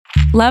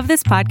Love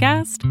this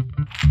podcast?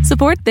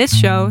 Support this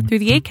show through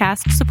the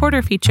Acast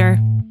supporter feature.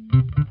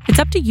 It's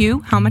up to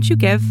you how much you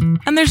give,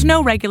 and there's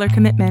no regular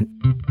commitment.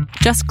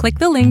 Just click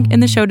the link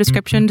in the show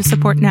description to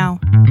support now.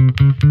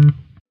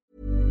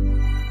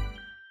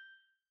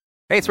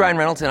 Hey, it's Ryan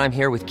Reynolds, and I'm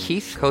here with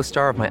Keith,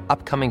 co-star of my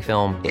upcoming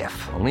film,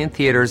 If, only in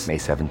theaters May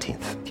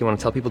 17th. Do you want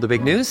to tell people the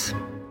big news?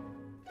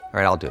 All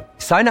right, I'll do it.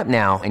 Sign up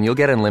now and you'll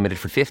get unlimited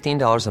for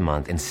 $15 a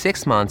month and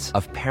 6 months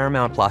of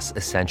Paramount Plus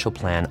Essential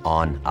Plan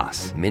on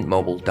us.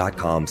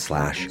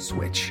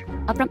 MintMobile.com/switch.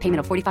 Upfront payment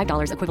of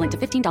 $45 equivalent to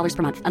 $15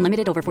 per month.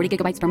 Unlimited over 40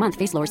 gigabytes per month.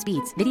 Face lower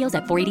speeds. Videos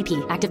at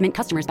 480p. Active Mint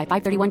customers by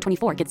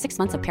 531.24 get 6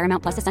 months of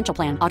Paramount Plus Essential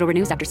Plan. Auto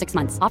renews after 6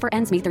 months. Offer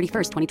ends May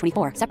 31st,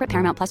 2024. Separate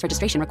Paramount Plus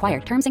registration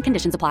required. Terms and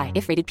conditions apply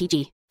if rated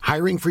PG.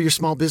 Hiring for your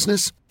small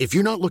business? If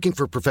you're not looking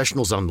for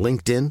professionals on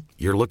LinkedIn,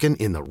 you're looking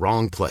in the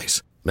wrong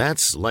place.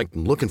 That's like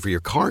looking for your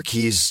car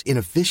keys in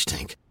a fish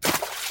tank.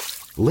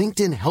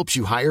 LinkedIn helps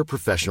you hire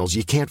professionals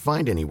you can't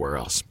find anywhere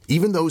else,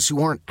 even those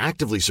who aren't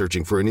actively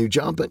searching for a new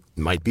job but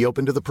might be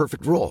open to the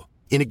perfect role.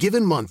 In a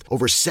given month,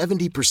 over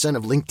 70%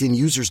 of LinkedIn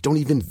users don't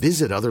even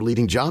visit other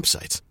leading job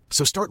sites.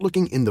 So start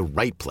looking in the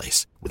right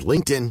place. With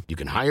LinkedIn, you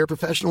can hire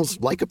professionals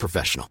like a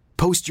professional.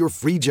 Post your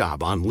free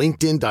job on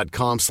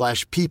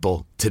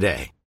linkedin.com/people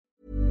today.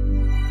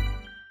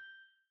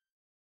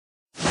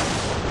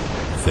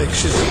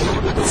 Fiction,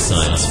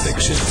 science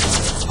fiction,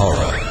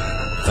 horror,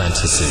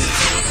 fantasy,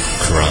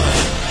 crime,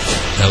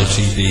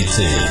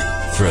 LGBT,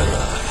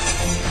 thriller.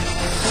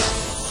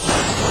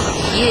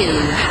 You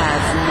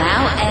have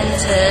now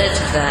entered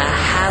the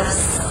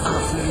House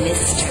of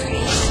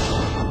Mystery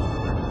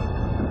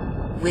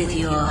with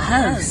your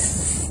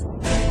hosts,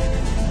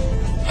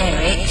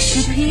 Eric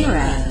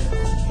Shapiro,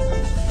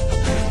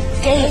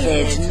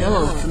 David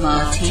North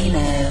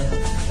Martino,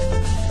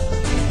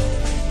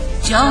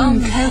 John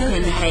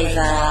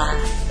Copenhaver,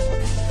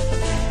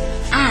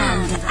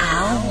 and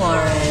Al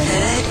Warren.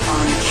 Heard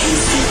on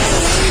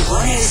KCAA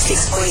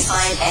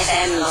 106.5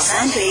 FM Los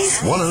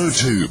Angeles,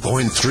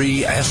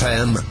 102.3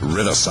 FM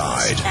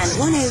Riverside, and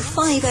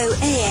 105.0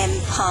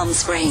 AM Palm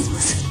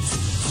Springs.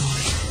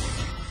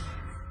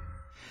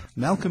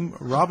 Malcolm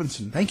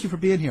Robinson, thank you for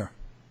being here.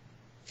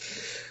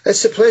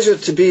 It's a pleasure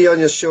to be on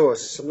your show.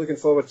 I'm looking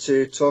forward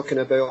to talking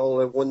about all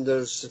the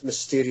wonders,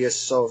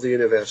 mysterious of the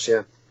universe,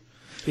 yeah.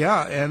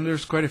 Yeah, and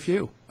there's quite a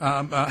few.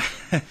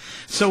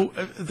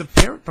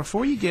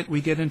 Before we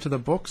get into the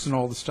books and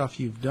all the stuff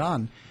you've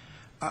done,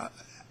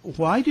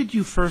 why did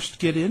you first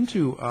get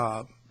into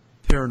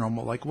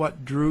paranormal? Like,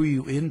 what drew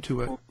you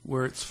into it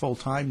where it's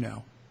full-time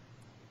now?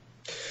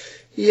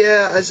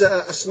 Yeah, as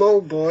a small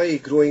boy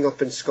growing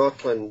up in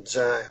Scotland,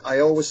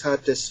 I always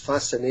had this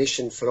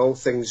fascination for all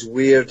things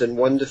weird and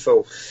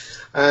wonderful.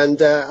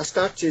 And I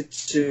started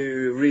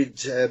to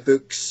read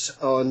books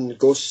on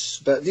ghosts,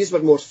 but these were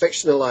more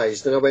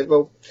fictionalised. And I went,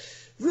 well,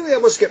 really I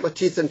must get my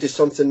teeth into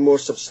something more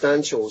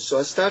substantial. So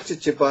I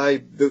started to buy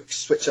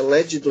books which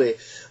allegedly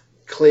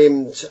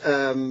claimed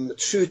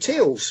true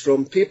tales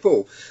from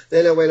people.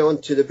 Then I went on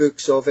to the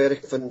books of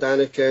Eric von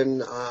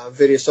Daniken,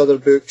 various other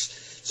books.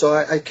 So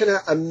I kind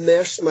of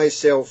immersed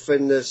myself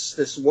in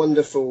these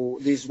wonderful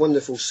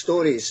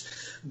stories.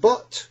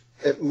 But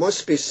it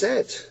must be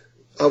said,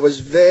 I was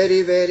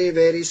very, very,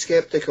 very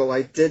sceptical.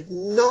 I did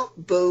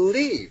not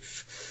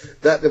believe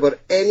that there were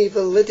any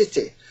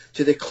validity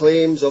to the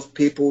claims of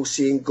people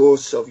seeing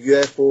ghosts, of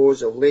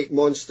UFOs, of lake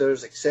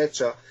monsters,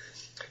 etc.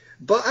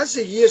 But as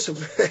the years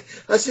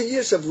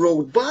have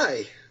rolled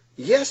by,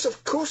 yes,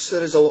 of course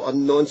there is a lot of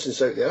nonsense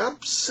out there,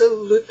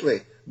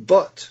 absolutely.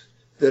 But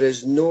there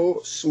is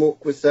no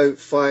smoke without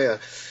fire.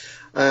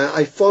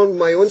 I formed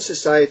my own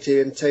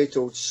society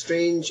entitled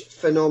Strange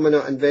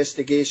Phenomena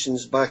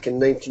Investigations back in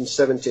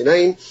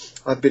 1979.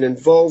 I've been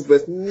involved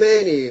with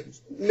many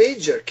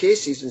major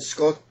cases in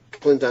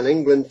Scotland and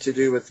England to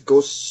do with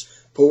ghosts,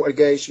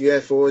 poltergeists,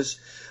 UFOs.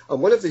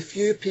 I'm one of the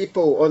few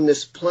people on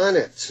this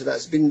planet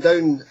that's been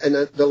down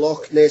in the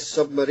Loch Ness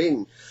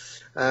submarine.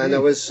 And I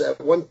was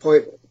at one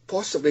point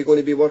possibly going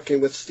to be working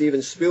with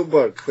Steven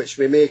Spielberg, which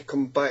we may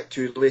come back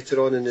to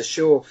later on in the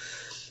show.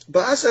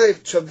 But as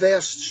I've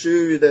traversed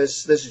through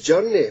this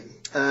journey,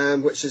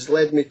 which has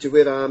led me to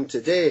where I am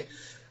today,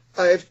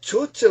 I've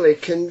totally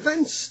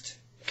convinced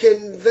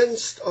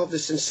of the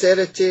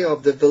sincerity,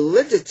 of the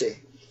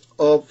validity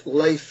of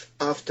life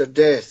after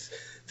death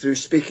through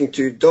speaking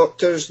to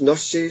doctors,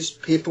 nurses,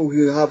 people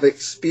who have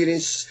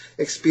experiences.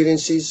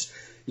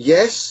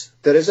 Yes,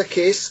 there is a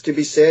case to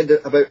be said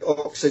about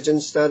oxygen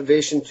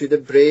starvation to the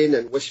brain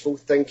and wishful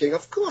thinking.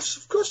 Of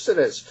course there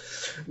is.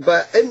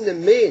 But in the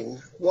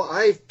main, what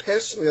I've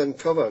personally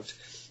uncovered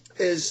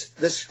is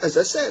this, as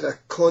I said, a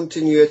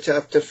continuity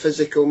after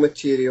physical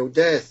material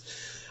death.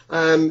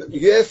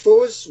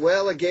 UFOs,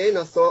 well, again,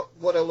 I thought,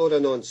 what a load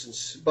of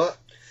nonsense. But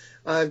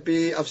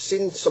I've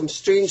seen some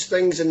strange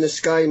things in the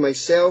sky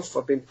myself.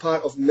 I've been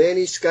part of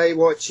many sky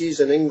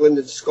watches in England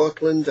and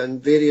Scotland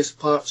and various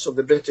parts of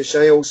the British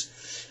Isles.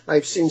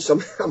 I've seen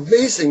some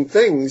amazing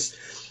things,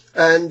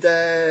 and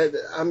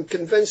I'm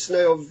convinced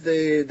now of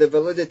the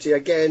validity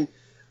again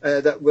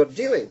that we're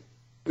dealing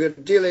we're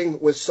dealing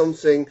with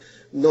something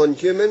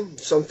non-human,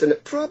 something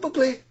that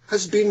probably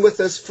has been with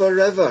us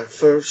forever,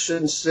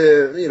 since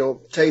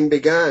time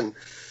began.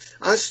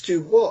 As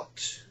to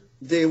what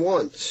they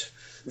want,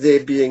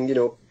 they being,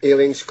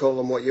 aliens, call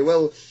them what you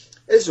will,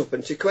 is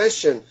open to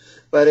question.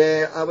 But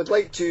I would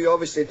like to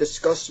obviously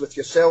discuss with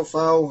yourself,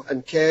 Al,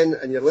 and Ken,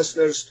 and your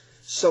listeners,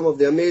 some of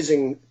the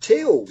amazing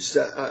tales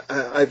that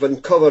I've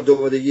uncovered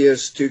over the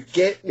years to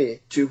get me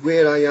to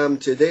where I am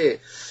today.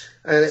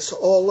 And it's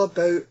all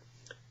about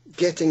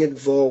getting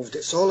involved.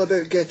 It's all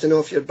about getting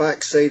off your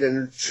backside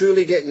and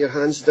truly getting your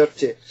hands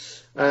dirty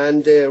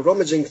and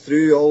rummaging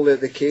through all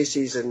the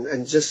cases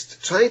and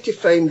just trying to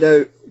find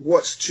out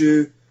what's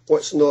true,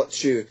 what's not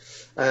true.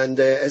 And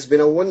it's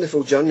been a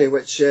wonderful journey,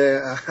 which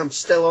I'm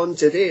still on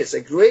today. It's a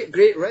great,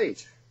 great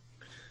ride.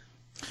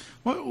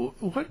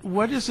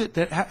 What is it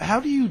that? How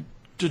do you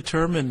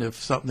determine if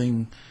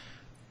something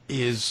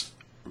is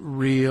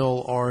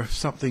real or if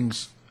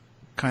something's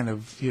kind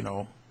of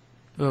a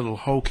little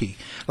hokey?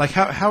 Like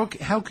how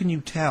can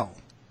you tell?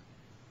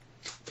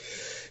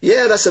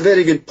 Yeah, that's a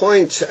very good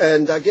point.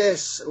 And I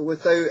guess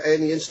without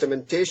any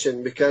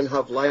instrumentation, we can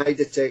have lie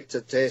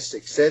detector tests,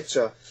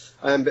 etc.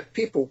 But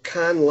people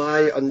can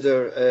lie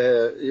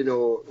under,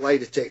 lie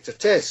detector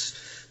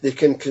tests. They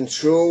can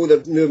control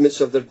the movements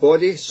of their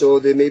body, so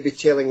they may be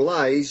telling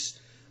lies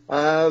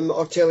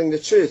or telling the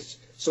truth.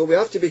 So we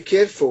have to be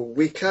careful.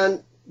 We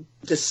can't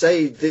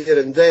decide there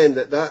and then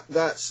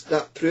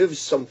that proves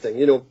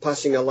something,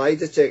 passing a lie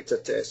detector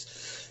test.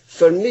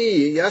 For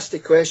me, you asked the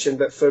question,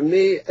 but for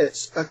me,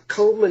 it's a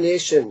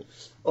culmination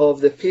of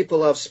the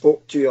people I've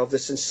spoke to, of the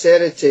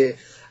sincerity.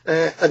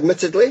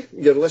 Admittedly,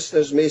 your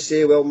listeners may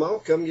say, well,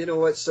 Malcolm,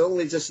 it's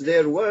only just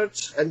their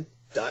words, and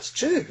that's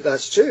true,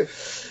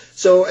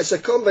 So it's a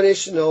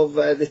combination of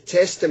the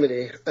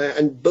testimony,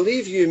 and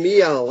believe you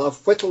me, Al,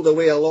 I've whittled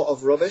away a lot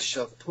of rubbish,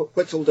 I've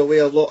whittled away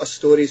a lot of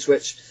stories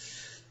which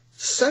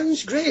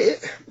sounds great,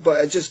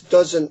 but it just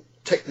doesn't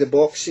tick the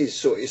boxes,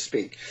 so to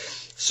speak.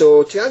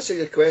 So to answer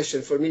your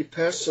question, for me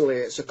personally,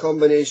 it's a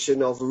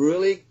combination of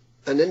really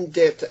an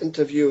in-depth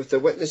interview with the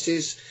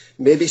witnesses,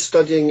 maybe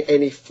studying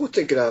any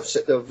photographs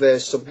that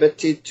they've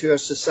submitted to our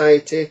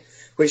society,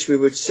 which we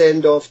would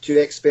send off to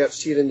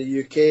experts here in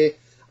the UK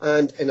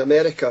and in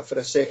America for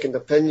a second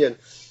opinion,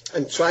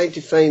 and trying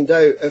to find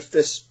out if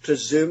this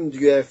presumed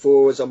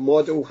UFO is a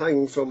model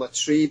hanging from a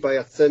tree by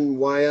a thin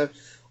wire,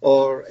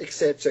 or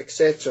etc.,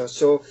 etc.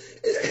 So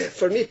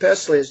for me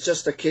personally, it's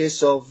just a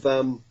case of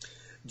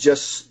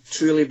just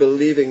truly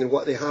believing in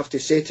what they have to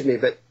say to me.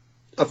 But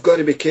I've got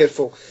to be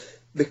careful,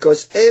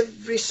 because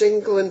every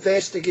single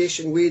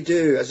investigation we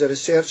do as a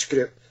research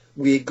group,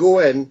 we go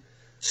in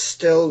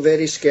still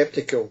very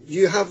sceptical.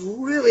 You've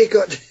really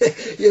got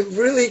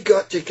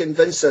to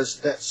convince us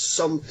that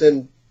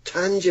something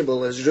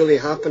tangible is really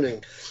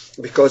happening.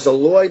 Because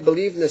although I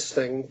believe these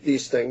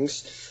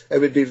things, it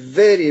would be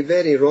very,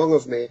 very wrong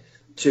of me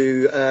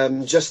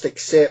to just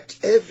accept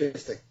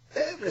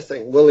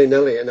everything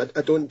willy-nilly, and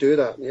I don't do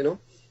that,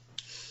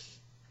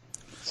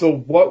 So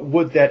what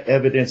would that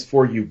evidence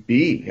for you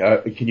be?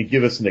 Can you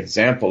give us an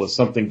example of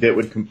something that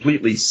would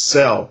completely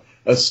sell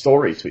a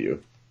story to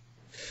you?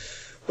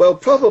 Well,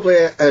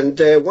 probably, and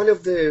one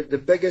of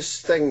the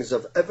biggest things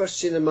I've ever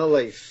seen in my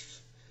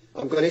life,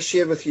 I'm going to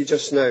share with you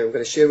just now. I'm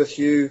going to share with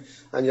you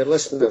and your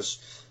listeners.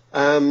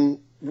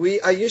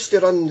 I used to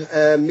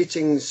run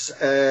meetings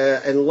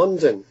in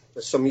London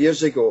some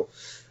years ago,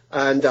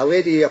 and a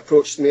lady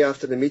approached me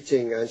after the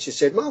meeting, and she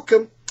said,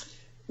 Malcolm,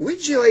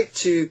 would you like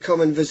to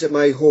come and visit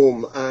my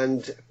home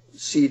and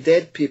see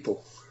dead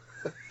people?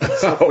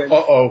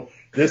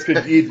 This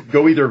could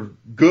go either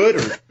good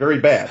or very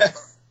bad.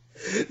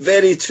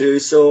 Very true.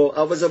 So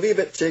I was a wee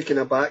bit taken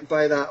aback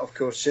by that, of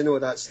course,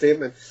 that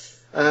statement.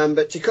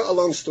 But to cut a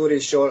long story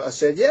short, I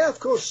said, yeah, of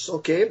course,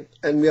 okay.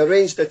 And we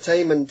arranged a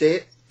time and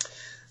date.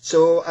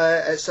 So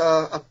it's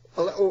a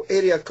little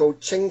area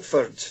called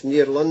Chingford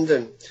near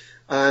London.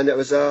 And it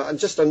was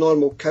just a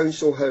normal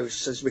council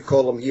house, as we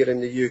call them here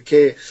in the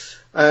UK.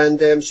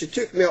 And she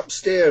took me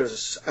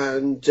upstairs,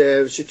 and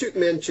she took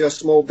me into a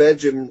small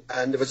bedroom,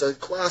 and there was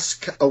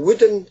a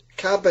wooden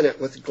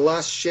cabinet with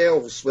glass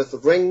shelves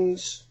with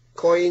rings,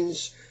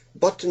 coins,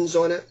 buttons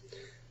on it,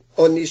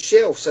 on these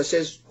shelves. I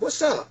says, what's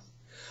that?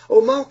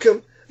 Oh,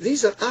 Malcolm,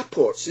 these are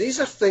apports. These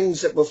are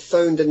things that we've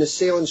found in the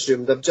seance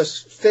room. They've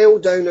just fell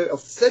down out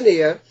of thin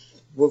air.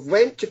 We've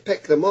went to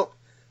pick them up.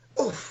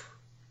 Oh,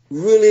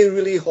 really,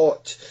 really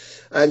hot.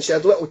 And she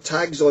had little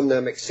tags on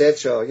them,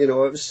 etc. It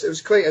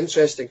was quite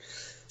interesting.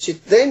 She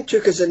then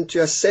took us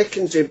into a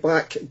secondary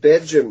back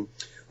bedroom,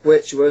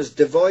 which was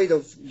devoid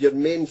of your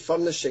main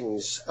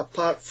furnishings,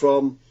 apart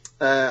from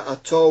a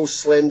tall,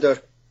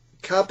 slender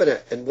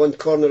cabinet in one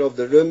corner of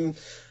the room.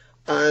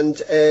 And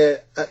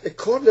at the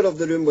corner of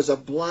the room was a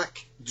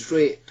black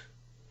drape.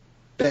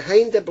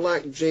 Behind the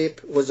black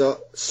drape was a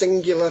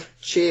singular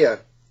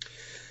chair.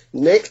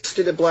 Next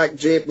to the black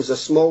drape was a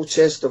small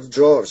chest of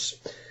drawers.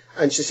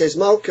 And she says,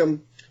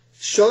 Malcolm,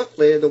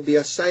 shortly there'll be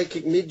a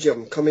psychic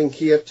medium coming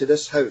here to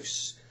this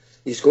house.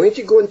 He's going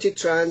to go into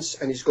trance,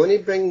 and he's going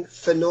to bring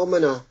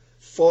phenomena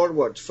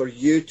forward for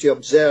you to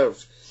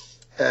observe.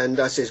 And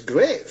I says,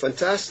 great,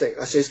 fantastic.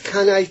 I says,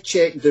 can I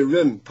check the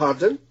room?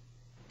 Pardon?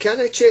 Can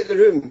I check the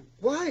room?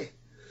 Why?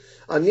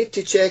 I need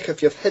to check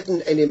if you've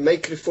hidden any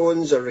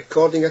microphones or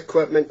recording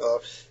equipment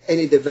or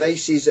any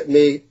devices that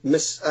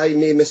I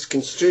may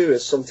misconstrue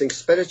as something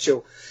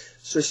spiritual.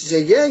 So she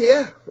said,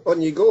 yeah,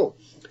 on you go.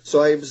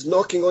 So I was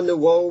knocking on the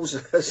walls,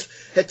 I was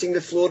hitting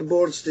the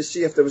floorboards to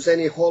see if there was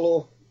any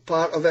hollow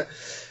part of it.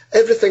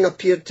 Everything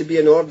appeared to be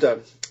in order.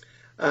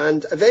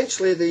 And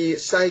eventually the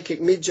psychic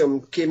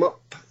medium came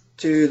up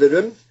to the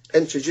room,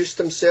 introduced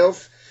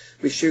himself,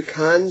 we shook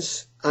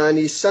hands, and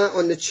he sat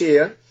on the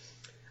chair,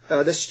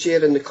 this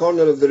chair in the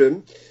corner of the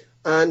room,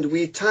 and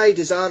we tied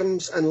his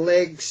arms and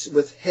legs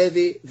with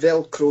heavy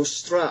Velcro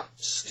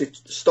straps to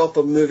stop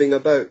him moving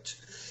about.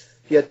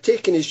 He had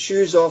taken his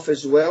shoes off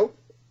as well.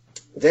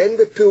 Then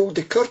we pulled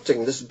the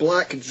curtain, this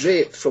black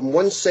drape, from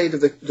one side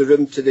of the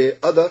room to the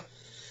other,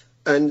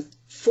 and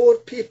 4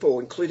 people,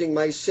 including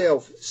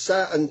myself,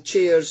 sat on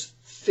chairs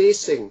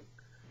facing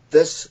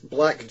this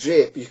black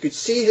drape. You could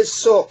see his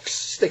socks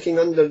sticking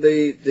under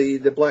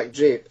the black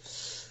drape.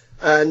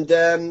 And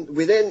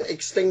we then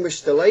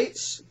extinguished the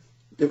lights.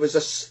 There was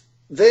a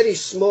very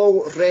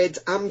small red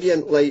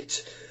ambient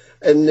light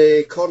in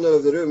the corner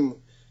of the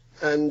room.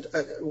 And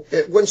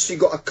once you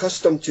got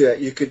accustomed to it,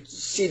 you could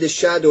see the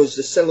shadows,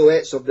 the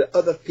silhouettes of the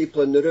other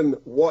people in the room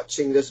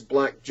watching this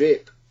black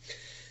drape.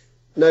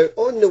 Now,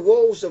 on the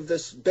walls of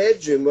this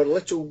bedroom were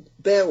little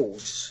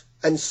bells,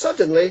 and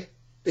suddenly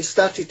they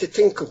started to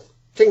tinkle,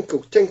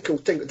 tinkle, tinkle,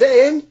 tinkle.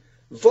 Then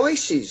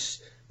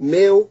voices,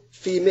 male,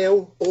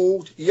 female,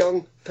 old,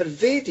 young,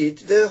 pervaded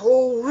the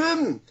whole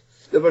room.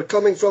 They were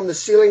coming from the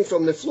ceiling,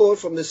 from the floor,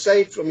 from the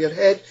side, from your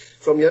head,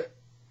 from your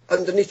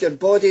underneath your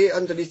body,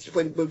 underneath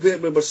where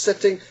we were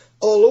sitting,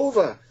 all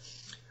over.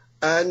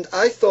 And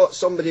I thought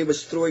somebody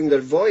was throwing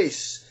their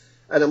voice.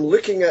 And I'm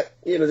looking at,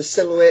 the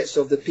silhouettes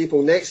of the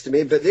people next to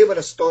me, but they were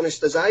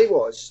astonished as I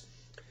was.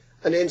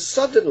 And then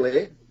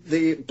suddenly,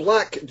 the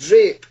black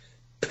drape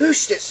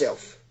pushed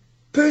itself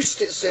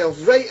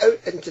right out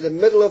into the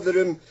middle of the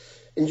room,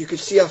 and you could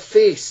see a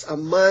face, a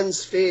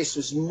man's face,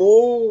 was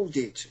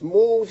moulded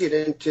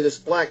into this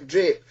black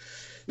drape.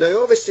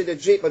 Now, obviously, the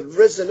drape had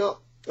risen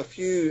up a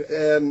few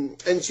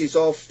inches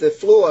off the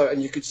floor,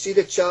 and you could see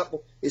the chap,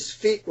 his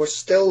feet were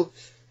still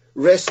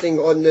resting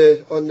on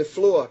the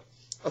floor.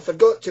 I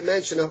forgot to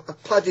mention, I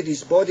padded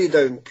his body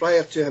down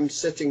prior to him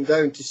sitting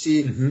down to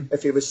see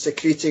if he was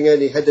secreting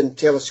any hidden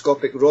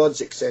telescopic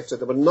rods, etc.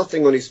 There was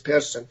nothing on his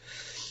person.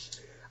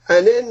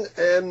 And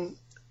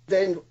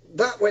then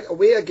that went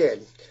away again.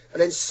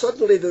 And then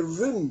suddenly the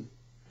room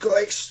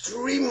got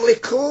extremely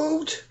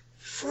cold.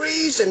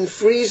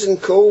 Freezing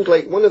cold,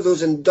 like one of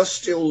those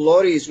industrial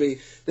lorries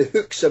with the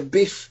hooks of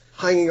beef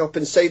hanging up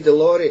inside the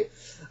lorry.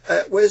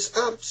 It was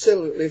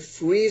absolutely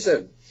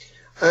freezing.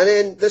 And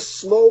then this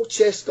small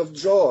chest of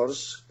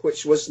drawers,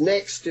 which was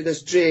next to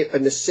this drape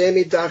in the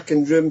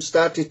semi-darkened room,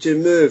 started to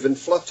move and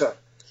flutter.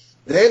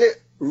 Then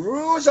it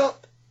rose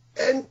up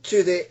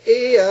into the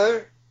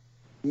air,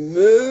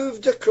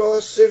 moved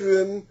across the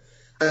room,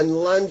 and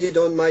landed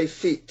on my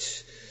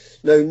feet.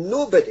 Now,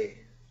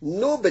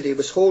 nobody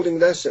was holding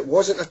this. It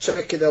wasn't a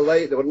trick of the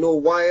light. There were no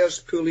wires,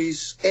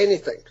 pulleys,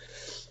 anything.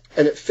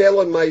 And it fell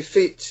on my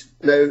feet.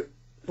 Now,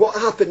 what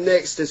happened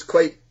next is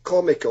quite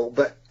comical,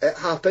 but it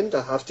happened,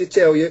 I have to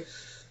tell you.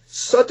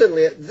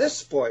 Suddenly, at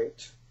this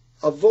point,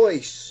 a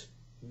voice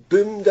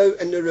boomed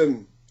out in the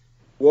room.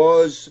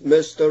 Was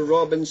Mr.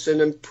 Robinson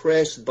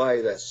impressed by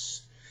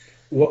this?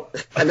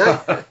 What? And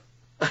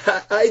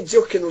I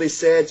jokingly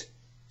said,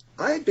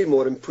 I'd be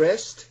more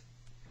impressed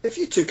if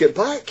you took it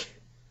back.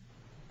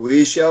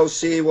 We shall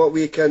see what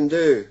we can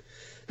do.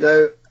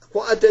 Now,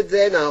 what I did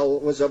then, Al,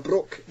 was I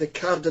broke the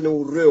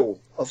cardinal rule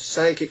of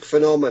psychic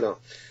phenomena.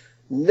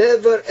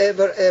 Never,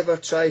 ever, ever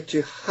try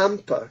to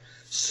hamper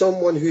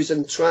someone who's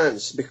in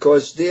trance,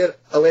 because they're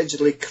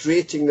allegedly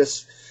creating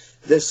this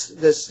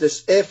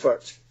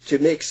effort to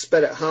make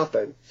spirit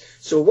happen.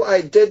 So what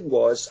I did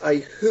was I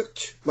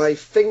hooked my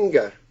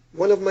finger,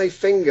 one of my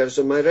fingers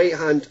on my right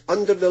hand,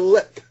 under the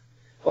lip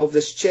of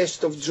this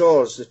chest of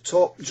drawers, the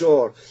top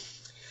drawer.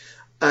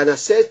 And I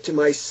said to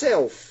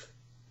myself,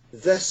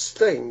 this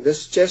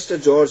chest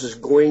of drawers is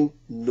going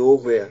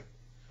nowhere.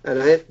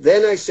 And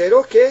then I said,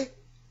 okay,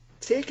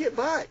 take it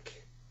back.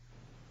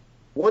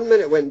 1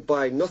 minute went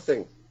by,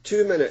 nothing.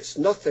 2 minutes,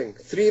 nothing.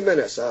 3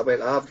 minutes, I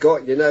went, I've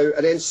got you now.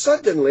 And then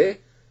suddenly,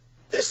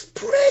 this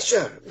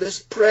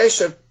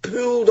pressure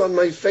pulled on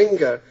my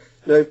finger.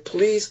 Now,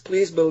 please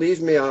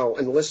believe me, Al,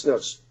 and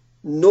listeners,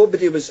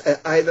 nobody was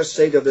at either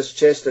side of this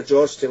chest of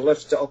drawers to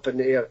lift it up in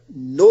the air.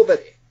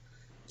 Nobody.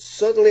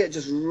 Suddenly, it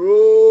just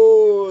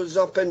rose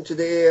up into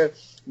the air,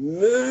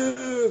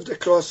 moved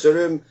across the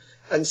room,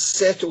 and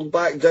settled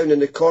back down in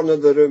the corner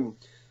of the room.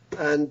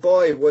 And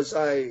boy, was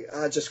I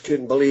just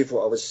couldn't believe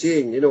what I was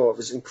seeing. It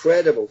was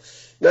incredible.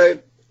 Now,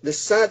 the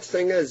sad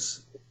thing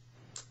is,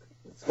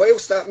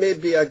 whilst that may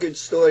be a good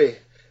story,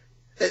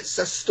 it's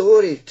a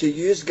story to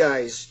you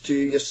guys, to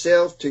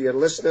yourself, to your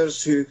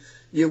listeners who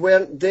You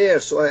weren't there,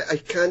 so I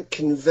can't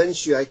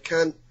convince you. I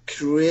can't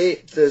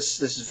create this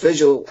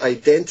visual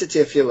identity,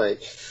 if you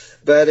like.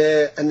 But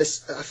and a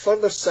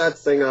further sad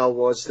thing, Al,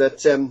 was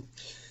that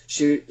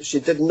she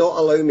did not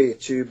allow me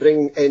to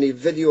bring any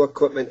video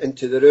equipment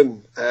into the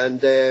room,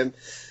 and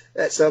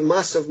it's a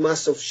massive,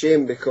 massive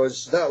shame,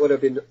 because that would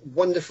have been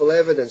wonderful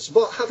evidence.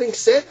 But having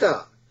said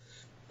that,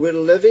 we're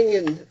living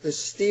in the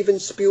Steven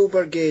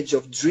Spielberg age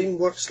of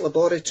DreamWorks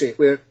Laboratory,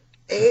 where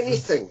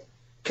anything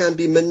can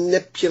be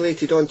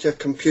manipulated onto a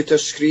computer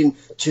screen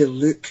to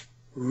look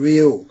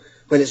real,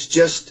 when it's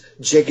just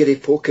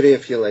jiggery-pokery,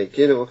 if you like,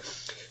 you know.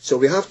 So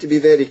we have to be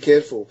very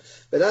careful.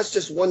 But that's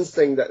just one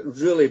thing that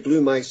really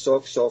blew my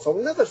socks off. I'll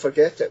never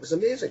forget it. It was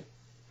amazing.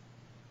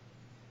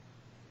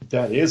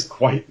 That is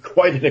quite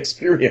an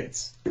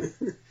experience.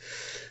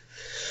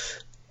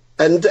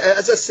 And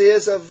as I say,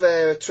 as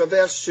I've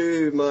traversed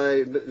through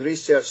my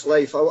research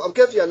life, I'll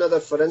give you another,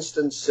 for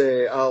instance,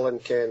 Alan,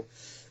 Ken,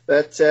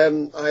 that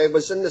I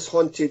was in this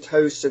haunted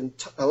house in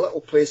a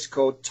little place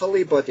called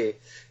Tullibody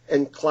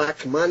in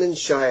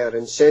Clackmannanshire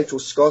in central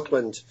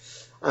Scotland.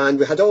 And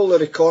we had all the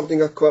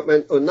recording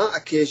equipment. On that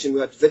occasion, we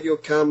had video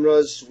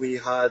cameras, we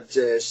had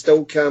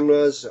still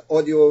cameras,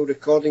 audio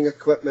recording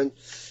equipment,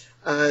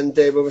 and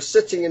we were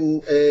sitting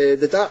in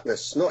the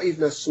darkness, not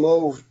even a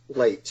small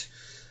light.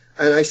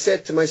 And I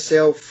said to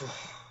myself,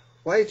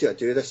 why do I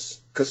do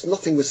this? Because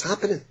nothing was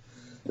happening.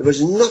 There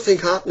was nothing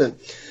happening.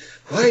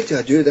 Why do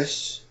I do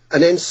this?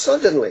 And then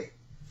suddenly,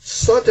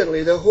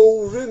 the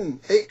whole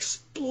room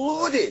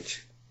exploded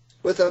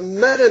with a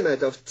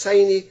myriad of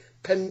tiny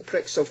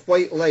pinpricks of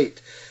white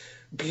light.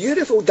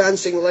 Beautiful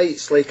dancing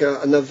lights, like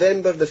a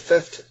November the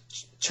 5th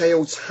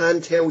child's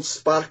handheld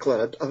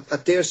sparkler. I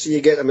dare say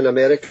you get them in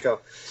America,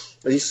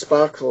 these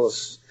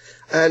sparklers.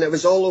 And it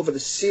was all over the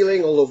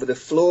ceiling, all over the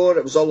floor,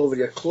 it was all over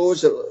your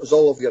clothes, it was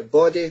all over your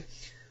body.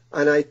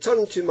 And I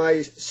turned to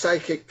my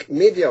psychic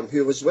medium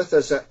who was with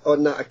us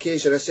on that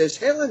occasion. I says,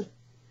 Helen,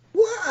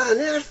 what on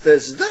earth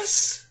is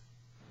this?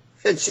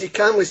 And she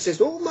calmly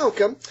says, oh,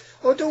 Malcolm,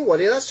 oh, don't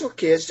worry, that's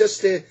okay. It's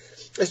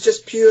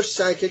just pure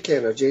psychic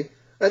energy,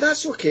 and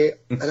that's okay.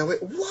 And I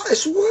went, what?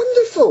 It's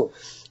wonderful.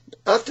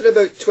 After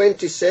about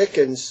 20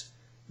 seconds,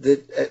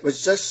 it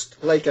was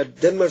just like a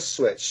dimmer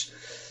switch.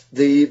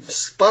 The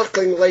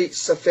sparkling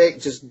lights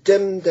effect just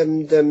dim,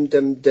 dim, dim,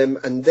 dim, dim,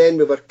 and then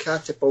we were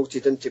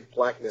catapulted into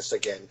blackness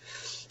again.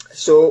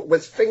 So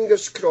with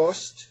fingers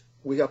crossed,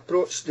 we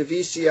approached the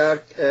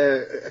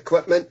VCR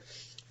equipment,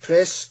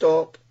 press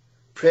stop,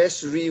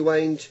 press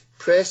rewind,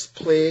 press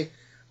play,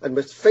 and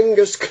with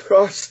fingers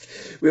crossed,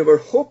 we were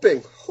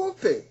hoping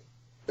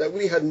that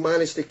we had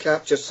managed to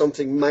capture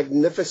something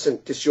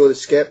magnificent to show the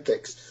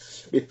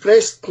skeptics. We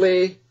pressed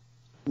play,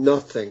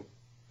 nothing.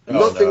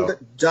 Nothing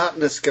but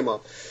darkness came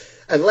up.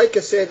 And like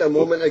I said a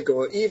moment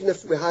ago, even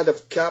if we had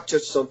have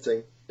captured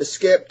something, the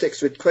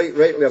skeptics would quite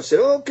rightly have said,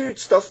 oh, good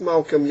stuff,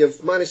 Malcolm,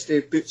 you've managed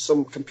to put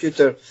some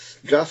computer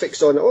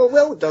graphics on it. Oh,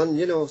 well done,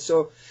 you know.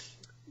 So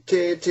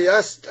to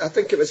ask, I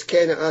think it was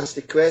Ken that asked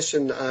the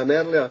question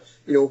earlier,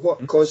 you know,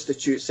 what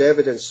constitutes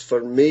evidence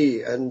for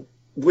me? And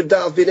would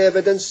that have been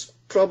evidence?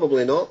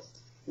 Probably not,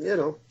 you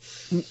know.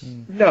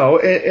 No,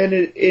 and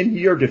in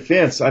your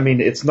defense, I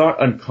mean, it's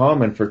not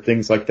uncommon for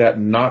things like that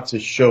not to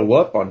show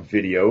up on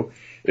video,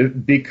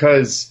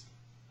 because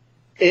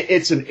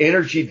it's an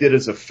energy that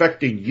is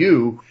affecting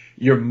you.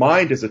 Your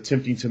mind is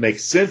attempting to make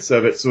sense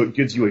of it, so it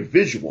gives you a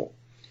visual.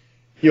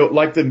 You know,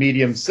 like the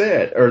medium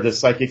said, or the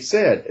psychic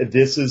said,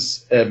 this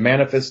is a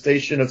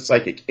manifestation of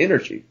psychic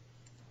energy.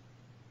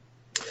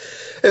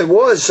 It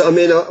was. I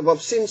mean,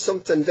 I've seen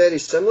something very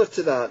similar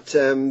to that.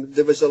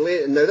 There was a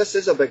lady, now this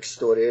is a big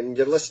story, and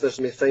your listeners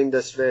may find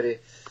this very,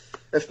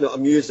 if not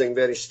amusing,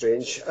 very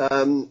strange.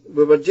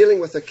 We were dealing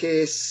with a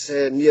case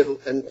near,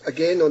 and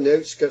again on the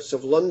outskirts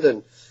of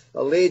London,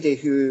 a lady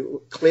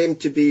who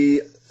claimed to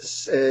be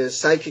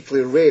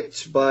psychically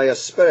raped by a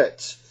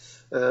spirit.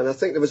 And I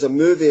think there was a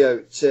movie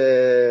out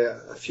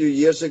a few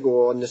years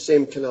ago on the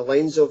same kind of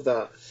lines of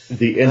that.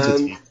 The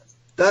Entity.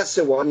 That's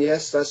the one,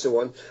 yes, that's the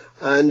one.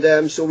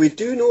 And so we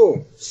do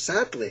know,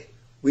 sadly,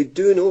 we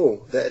do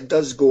know that it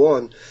does go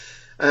on.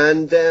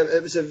 And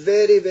it was the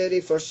very,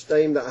 very first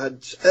time that I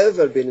had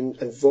ever been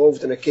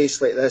involved in a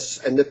case like this.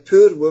 And the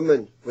poor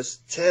woman was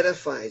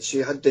terrified. She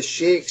had the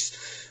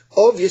shakes.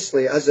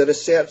 Obviously, as a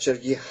researcher,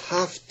 you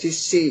have to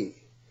see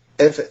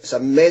if it's a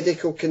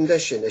medical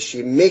condition. Is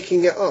she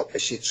making it up?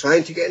 Is she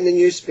trying to get in the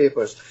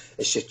newspapers?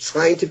 Is she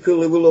trying to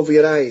pull the wool over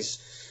your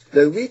eyes?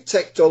 Now, we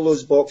ticked all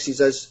those boxes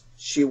as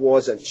she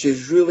wasn't. She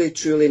really,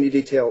 truly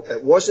needed help.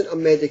 It wasn't a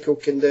medical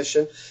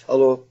condition,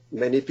 although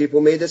many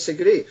people may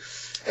disagree.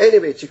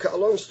 Anyway, to cut a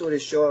long story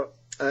short,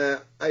 I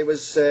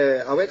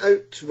went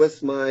out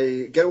with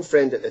my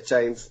girlfriend at the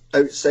time,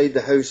 outside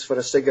the house for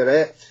a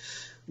cigarette.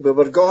 We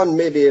were gone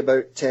maybe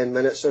about 10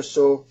 minutes or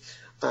so,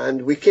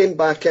 and we came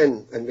back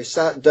in, and we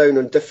sat down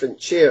on different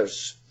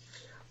chairs.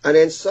 And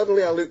then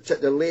suddenly I looked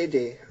at the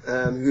lady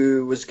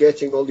who was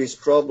getting all these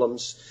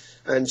problems,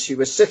 and she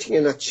was sitting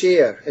in a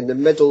chair in the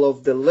middle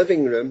of the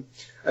living room,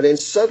 and then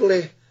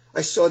suddenly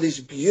I saw these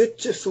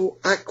beautiful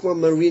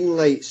aquamarine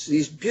lights,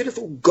 these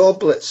beautiful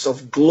goblets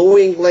of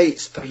glowing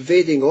lights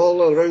pervading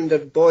all around her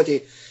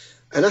body.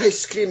 And I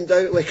screamed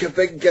out like a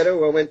big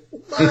girl. I went,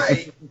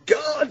 my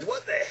God,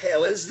 what the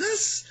hell is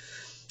this?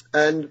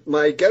 And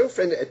my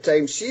girlfriend at the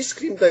time, she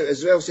screamed out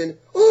as well, saying,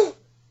 oh,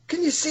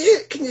 can you see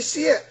it? Can you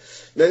see it?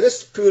 Now,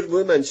 this poor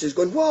woman, she's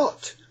going,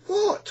 what?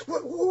 What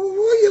are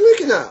you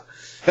looking at?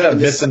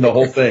 Missing the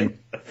whole thing.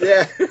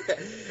 Yeah.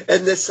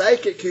 And the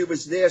psychic who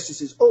was there, she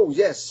says, oh,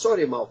 yes,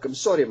 sorry,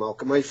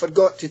 Malcolm, I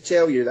forgot to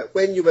tell you that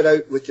when you were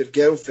out with your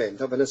girlfriend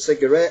having a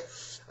cigarette,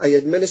 I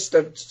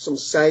administered some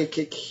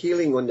psychic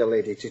healing on the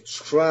lady to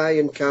try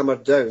and calm her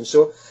down.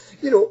 So,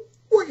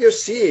 what you're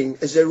seeing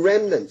is the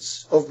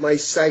remnants of my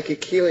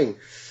psychic healing.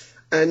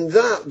 And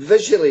that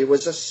visually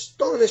was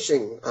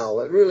astonishing, Al.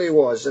 It really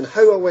was. And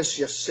how I wish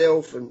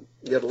yourself and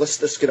your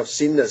listeners could have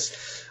seen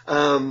this.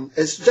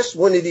 It's just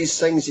one of these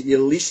things that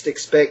you least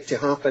expect to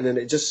happen, and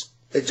it just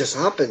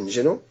happens,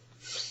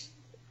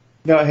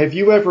 Now, have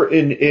you ever,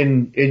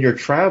 in your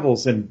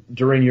travels and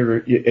during your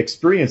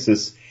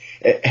experiences,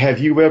 have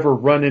you ever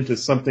run into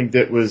something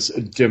that was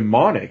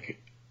demonic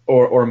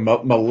or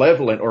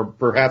malevolent, or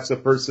perhaps a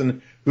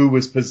person who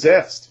was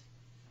possessed?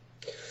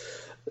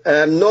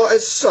 Not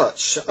as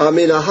such. I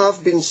mean, I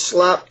have been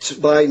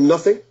slapped by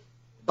nothing.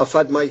 I've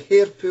had my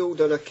hair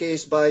pulled on a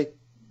case by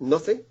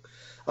nothing.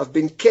 I've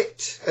been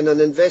kicked in an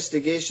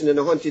investigation in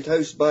a haunted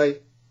house by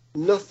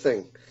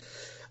nothing.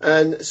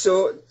 And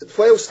so,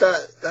 whilst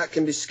that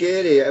can be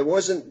scary, it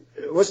wasn't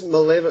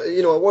malevolent,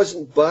 it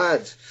wasn't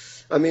bad.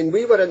 I mean,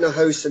 we were in a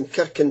house in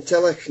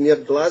Kirkintilloch near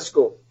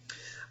Glasgow,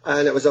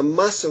 and it was a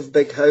massive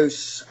big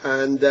house,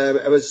 and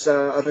it was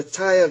a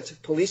retired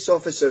police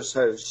officer's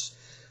house.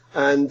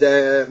 And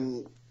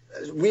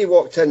we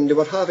walked in, they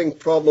were having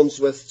problems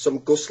with some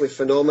ghostly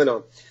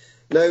phenomena.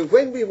 Now,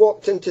 when we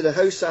walked into the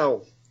house,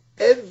 Al,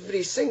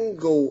 every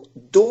single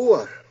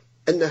door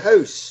in the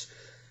house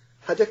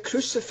had a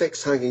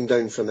crucifix hanging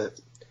down from it.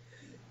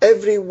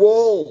 Every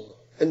wall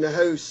in the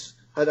house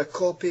had a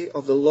copy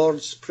of the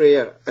Lord's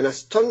Prayer. And I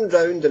turned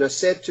round and I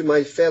said to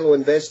my fellow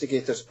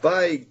investigators,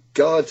 by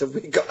God, have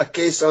we got a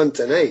case on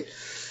tonight?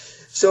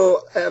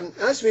 So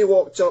as we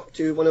walked up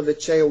to one of the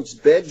child's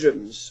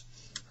bedrooms,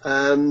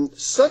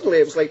 suddenly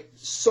it was like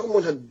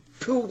someone had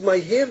pulled my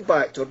hair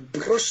back or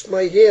brushed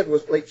my hair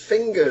with like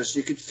fingers.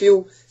 You could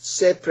feel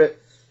separate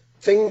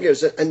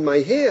fingers in my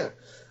hair.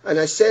 And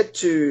I said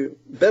to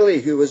Billy,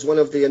 who was one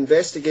of the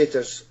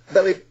investigators,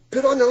 Billy,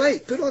 put on the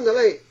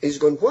light. He's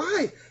going,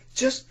 why?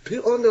 Just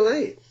put on the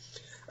light.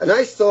 And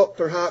I thought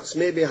perhaps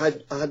maybe I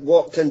had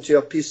walked into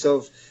a piece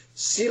of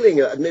ceiling,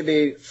 it had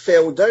maybe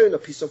fell down, a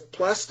piece of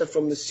plaster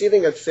from the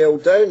ceiling had fell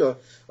down,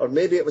 or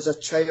maybe it was a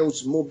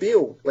child's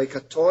mobile, like a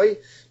toy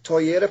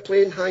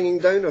aeroplane hanging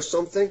down or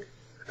something.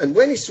 And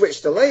when he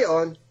switched the light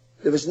on,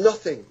 there was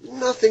nothing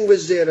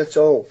was there at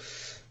all.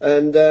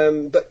 And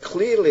but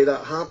clearly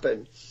that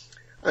happened.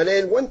 And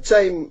then one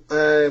time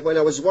when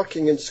I was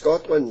working in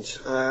Scotland,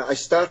 I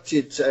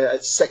started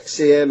at 6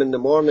 a.m. in the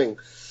morning,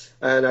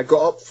 and I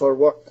got up for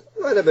work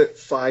at about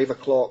 5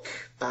 o'clock,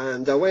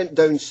 and I went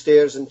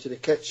downstairs into the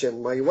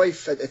kitchen. My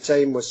wife at the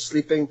time was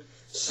sleeping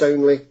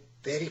soundly,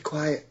 very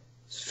quiet.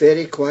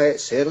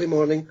 It's early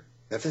morning,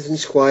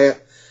 everything's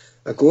quiet.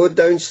 I go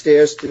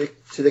downstairs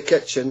to the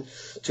kitchen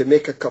to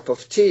make a cup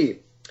of tea.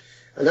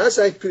 And as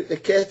I put the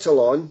kettle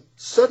on,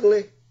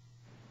 suddenly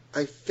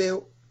I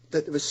felt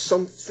that there was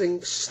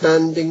something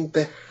standing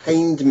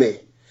behind me.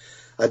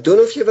 I don't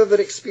know if you've ever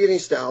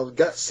experienced that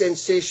gut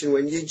sensation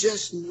when you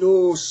just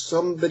know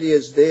somebody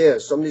is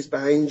there, somebody's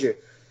behind you.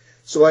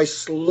 So I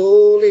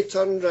slowly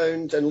turned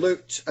round and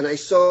looked, and I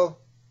saw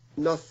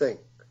nothing.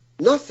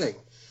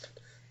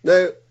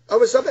 Now, I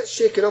was a bit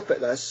shaken up at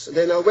this.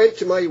 Then I went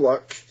to my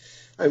work,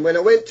 and when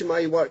I went to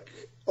my work,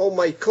 all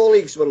my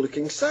colleagues were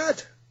looking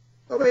sad.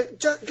 I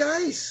went,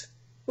 guys,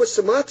 what's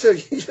the matter?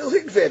 You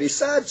look very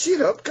sad.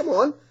 Cheer up, come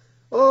on.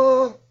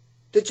 Oh,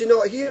 did you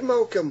not hear,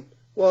 Malcolm?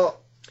 What?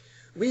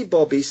 Wee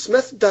Bobby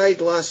Smith died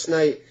last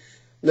night.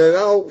 Now,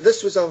 Al,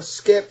 this was a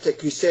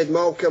skeptic who said,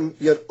 Malcolm,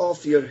 you're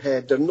off your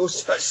head. There are no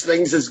such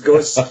things as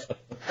ghosts.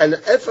 And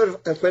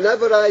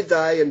whenever I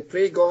die, and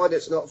pray God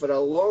it's not for a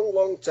long,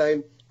 long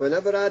time,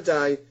 whenever I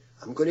die,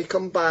 I'm going to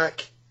come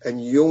back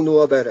and you'll know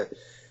about it.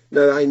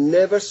 Now, I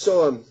never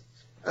saw him.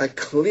 I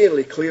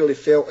clearly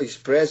felt his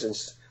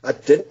presence. I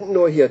didn't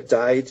know he had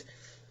died.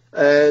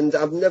 And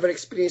I've never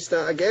experienced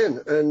that again.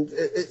 And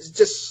it's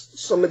just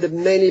some of the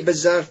many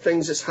bizarre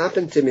things that's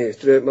happened to me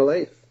throughout my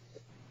life.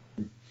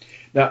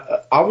 Now,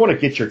 I want to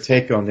get your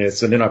take on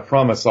this, and then I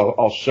promise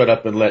I'll shut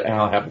up and let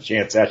Al have a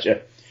chance at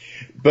you.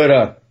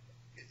 But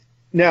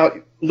now,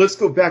 let's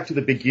go back to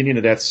the beginning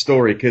of that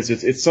story, because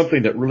it's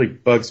something that really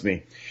bugs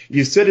me.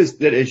 You said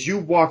that as you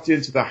walked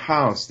into the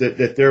house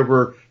that there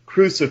were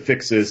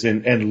crucifixes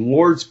and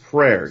Lord's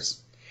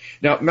prayers.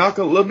 Now,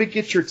 Malcolm, let me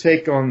get your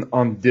take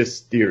on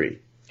this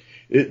theory.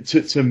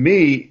 To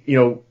me,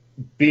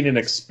 being an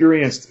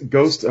experienced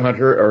ghost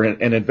hunter or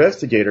an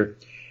investigator,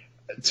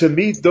 to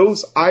me,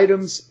 those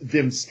items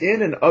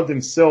in and of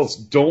themselves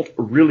don't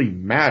really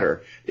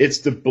matter. It's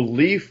the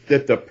belief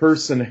that the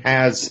person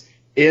has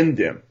in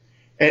them.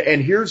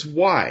 And here's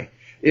why.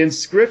 In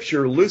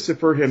Scripture,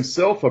 Lucifer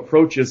himself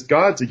approaches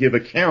God to give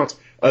account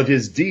of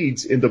his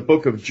deeds in the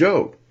book of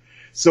Job.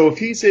 So if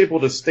he's able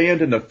to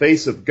stand in the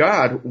face of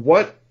God,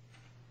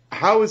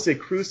 how is a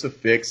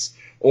crucifix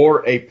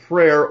or a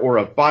prayer or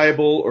a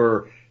Bible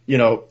or,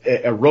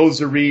 a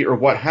rosary or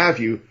what have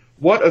you,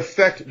 what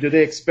effect do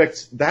they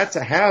expect that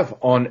to have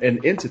on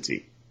an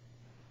entity?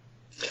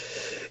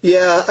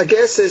 Yeah, I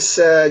guess it's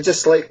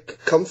just like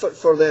comfort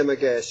for them, I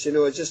guess,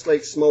 just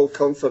like small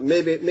comfort.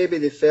 Maybe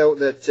they felt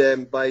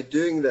that by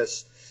doing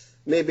this,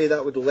 maybe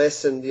that would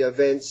lessen the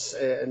events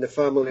in the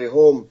family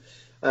home.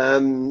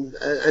 And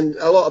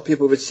a lot of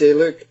people would say,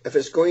 look, if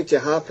it's going to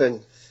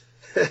happen,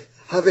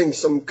 having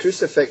some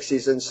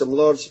crucifixes and some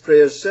Lord's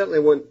prayers certainly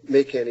won't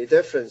make any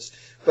difference.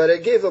 But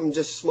it gave them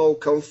just small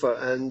comfort,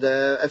 and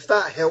if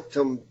that helped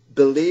them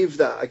believe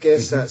that, I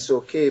guess that's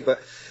okay. But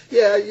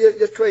yeah,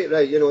 you're quite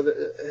right.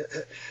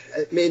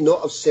 It may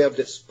not have served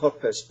its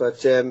purpose,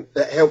 but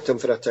it helped them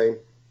for a time.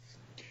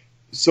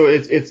 So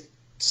it's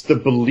the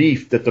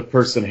belief that the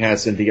person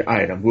has in the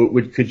item.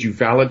 Could you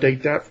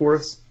validate that for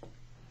us?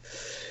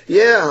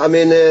 Yeah, I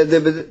mean,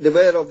 they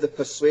were of the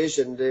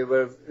persuasion. They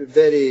were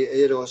very,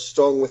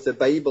 strong with the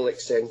Bible,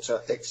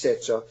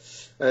 etc.,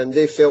 and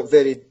they felt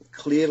very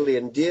clearly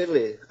and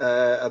dearly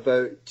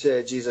about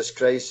Jesus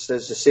Christ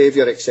as the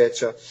Saviour,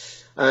 etc.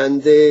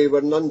 And they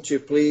were none too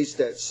pleased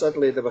that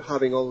suddenly they were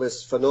having all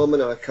this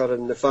phenomena occur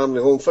in the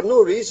family home for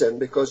no reason,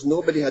 because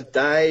nobody had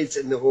died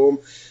in the home,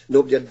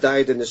 nobody had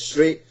died in the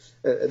street.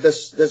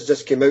 This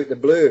just came out the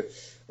blue.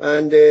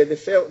 And they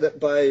felt that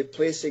by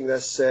placing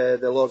this, the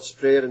Lord's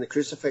Prayer and the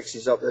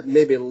crucifixes up, that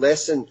maybe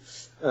lessen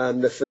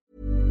the...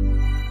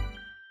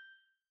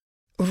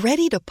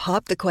 Ready to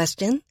pop the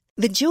question?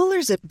 The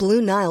jewelers at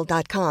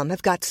BlueNile.com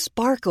have got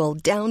sparkle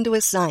down to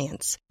a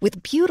science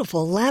with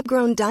beautiful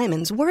lab-grown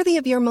diamonds worthy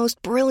of your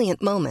most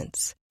brilliant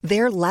moments.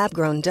 Their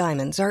lab-grown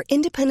diamonds are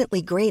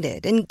independently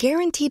graded and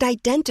guaranteed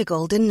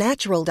identical to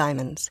natural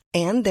diamonds,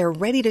 and they're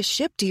ready to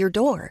ship to your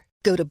door.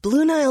 Go to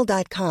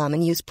BlueNile.com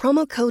and use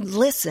promo code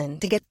LISTEN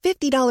to get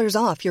 $50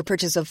 off your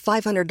purchase of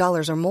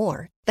 $500 or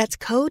more. That's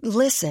code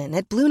LISTEN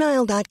at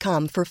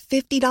BlueNile.com for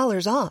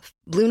 $50 off.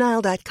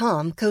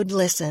 BlueNile.com, code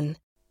LISTEN.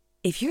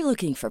 If you're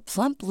looking for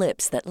plump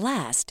lips that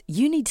last,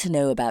 you need to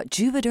know about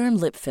Juvederm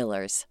lip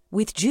fillers.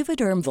 With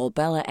Juvederm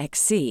Volbella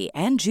XC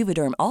and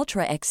Juvederm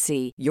Ultra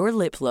XC, your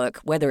lip look,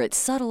 whether it's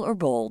subtle or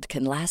bold,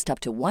 can last up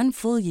to 1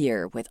 full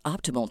year with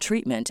optimal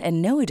treatment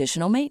and no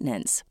additional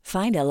maintenance.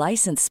 Find a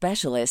licensed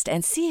specialist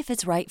and see if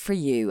it's right for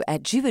you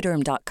at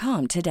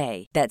Juvederm.com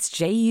today. That's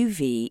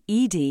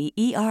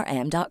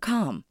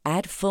JUVEDERM.com.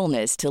 Add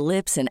fullness to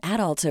lips in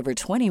adults over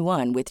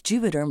 21 with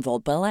Juvederm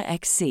Volbella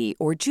XC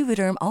or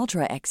Juvederm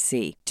Ultra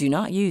XC. Do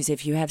not use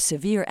if you have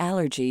severe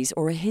allergies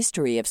or a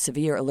history of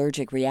severe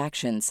allergic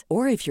reactions,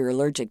 or if you're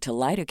allergic to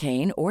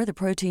lidocaine or the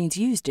proteins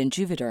used in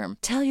Juvederm.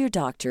 Tell your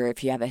doctor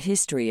if you have a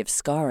history of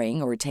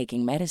scarring or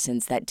taking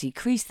medicines that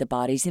decrease the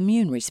body's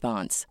immune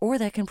response or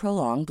that can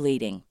prolong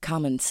bleeding.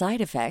 Common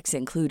side effects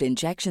include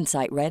injection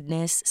site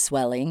redness,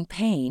 swelling,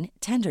 pain,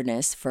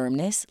 tenderness,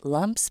 firmness,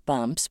 lumps,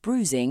 bumps,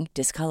 bruising,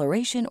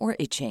 discoloration, or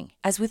itching.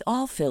 As with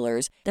all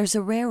fillers, there's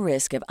a rare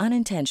risk of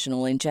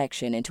unintentional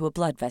injection into a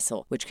blood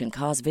vessel, which can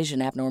cause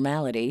vision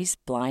abnormalities,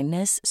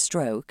 blindness,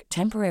 stroke,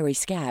 temporary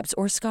scabs,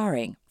 or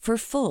scarring. For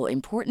full,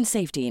 important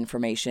safety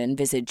information,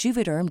 visit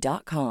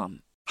Juvederm.com.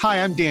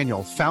 Hi, I'm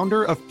Daniel,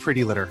 founder of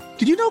Pretty Litter.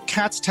 Did you know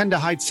cats tend to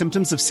hide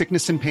symptoms of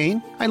sickness and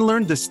pain? I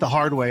learned this the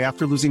hard way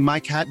after losing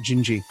my cat,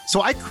 Gingy.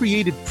 So I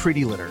created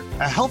Pretty Litter,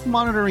 a health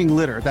monitoring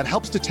litter that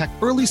helps detect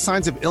early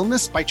signs of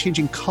illness by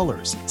changing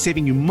colors,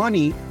 saving you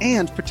money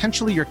and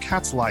potentially your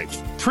cat's life.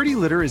 Pretty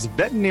Litter is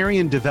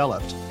veterinarian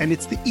developed, and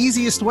it's the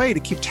easiest way to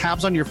keep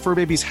tabs on your fur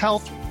baby's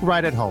health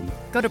right at home.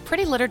 Go to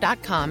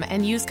prettylitter.com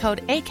and use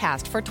code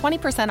ACAST for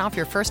 20% off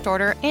your first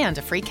order and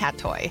a free cat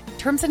toy.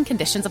 Terms and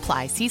conditions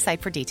apply. See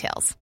site for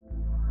details.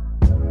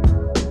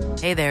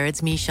 Hey there,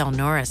 it's Michelle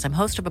Norris. I'm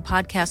host of a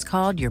podcast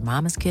called Your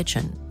Mama's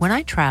Kitchen. When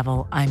I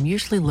travel, I'm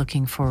usually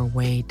looking for a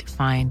way to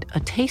find a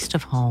taste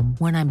of home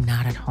when I'm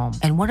not at home.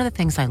 And one of the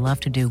things I love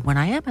to do when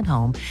I am at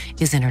home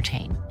is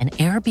entertain. And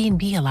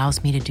Airbnb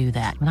allows me to do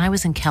that. When I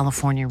was in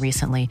California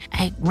recently,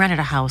 I rented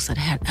a house that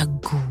had a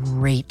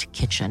great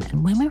kitchen.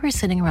 And when we were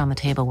sitting around the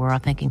table, we were all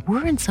thinking,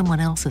 we're in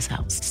someone else's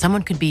house.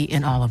 Someone could be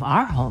in all of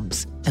our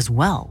homes as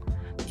well.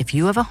 If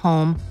you have a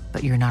home,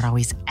 but you're not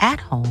always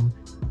at home,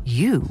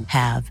 you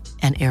have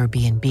an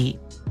Airbnb.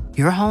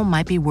 Your home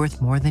might be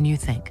worth more than you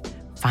think.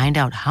 Find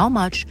out how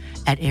much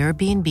at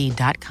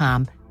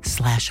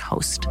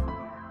airbnb.com/host.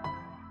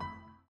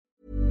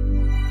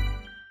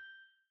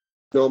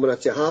 Phenomena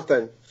to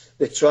happen.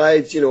 They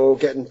tried,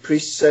 getting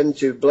priests in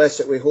to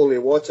bless it with holy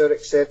water,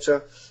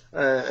 etc.,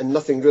 and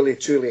nothing really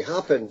truly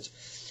happened.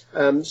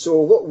 So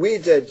what we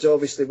did,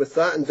 obviously, with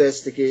that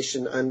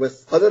investigation and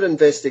with other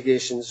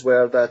investigations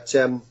were that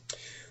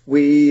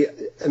we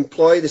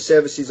employ the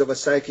services of a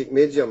psychic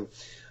medium,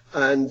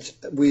 And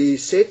we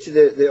said to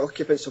the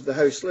occupants of the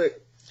house, look,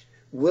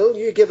 will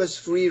you give us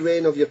free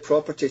rein of your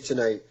property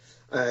tonight?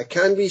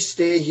 Can we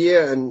stay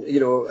here? And, you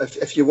know,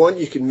 if you want,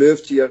 you can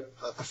move to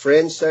a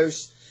friend's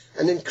house.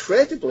 And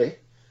incredibly,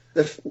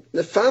 the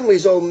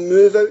families all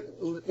move out,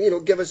 you know,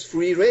 give us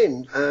free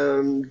rein,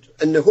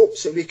 in the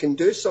hopes that we can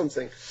do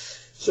something.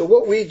 So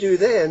what we do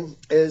then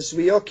is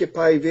we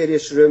occupy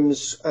various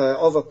rooms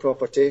of a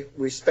property.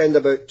 We spend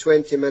about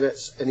 20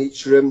 minutes in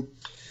each room,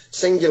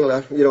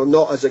 singular, you know,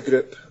 not as a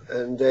group.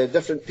 And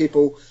different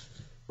people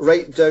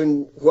write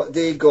down what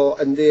they got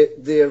in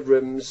their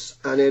rooms,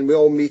 and then we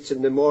all meet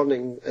in the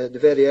morning, the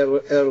very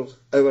early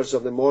hours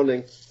of the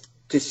morning,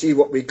 to see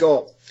what we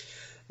got.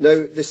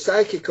 Now, the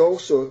psychic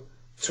also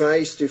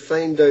tries to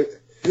find out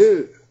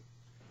who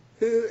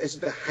is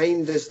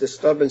behind these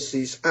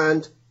disturbances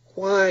and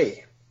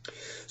why.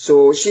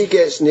 So she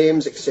gets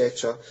names,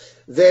 etc.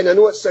 Then, I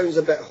know it sounds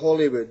a bit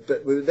Hollywood,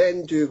 but we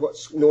then do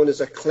what's known as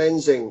a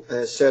cleansing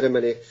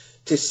ceremony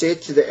to say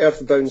to the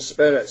earthbound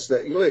spirits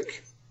that, look,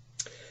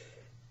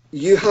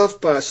 you have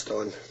passed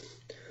on.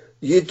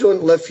 You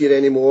don't live here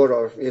anymore,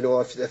 or, you know,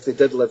 if they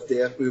did live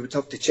there, we would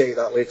have to check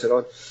that later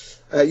on.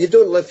 You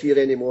don't live here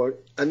anymore.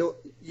 I know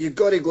you've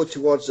got to go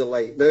towards the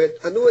light. Now,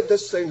 I know it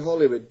does sound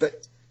Hollywood,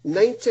 but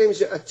 9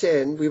 times out of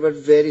 10, we were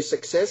very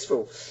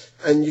successful.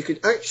 And you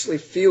could actually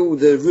feel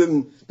the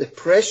room, the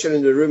pressure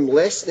in the room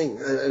lessening,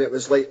 and it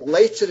was like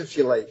lighter, if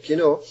you like, you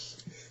know.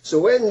 So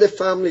when the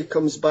family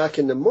comes back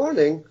in the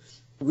morning,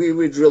 we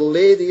would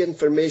relay the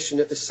information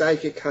that the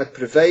psychic had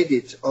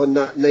provided on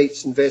that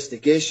night's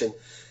investigation.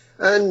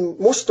 And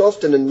most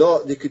often than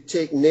not, they could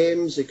take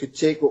names, they could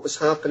take what was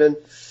happening.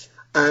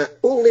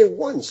 Only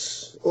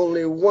once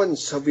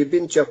have we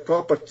been to a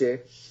property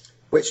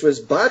which was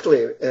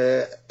badly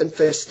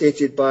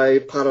infested by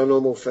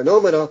paranormal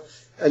phenomena,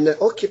 and the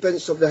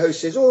occupants of the house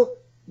says, oh,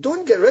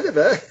 don't get rid of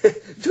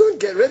it, don't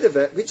get rid of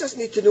it, we just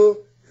need to know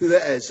who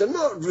it is. They're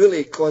not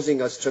really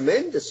causing us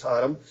tremendous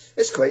harm.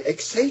 It's quite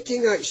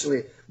exciting,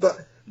 actually,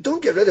 but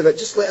don't get rid of it,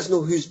 just let us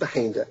know who's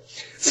behind it.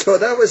 So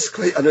that was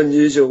quite an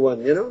unusual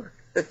one, you know.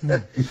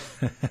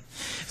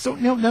 So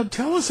now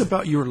tell us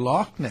about your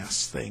Loch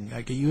Ness thing.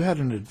 Like, you had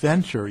an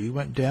adventure. You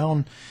went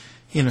down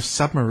in a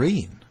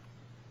submarine.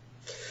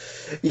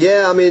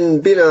 Yeah, I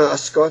mean, being a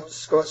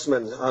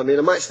Scotsman, I mean,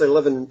 I'm actually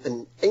living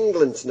in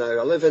England now.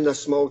 I live in a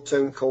small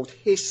town called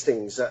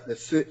Hastings at the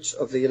foot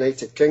of the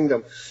United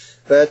Kingdom.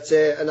 But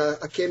and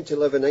I came to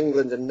live in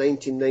England in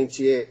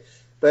 1998.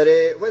 But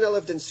when I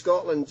lived in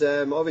Scotland,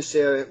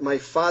 obviously my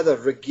father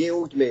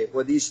regaled me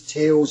with these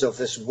tales of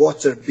this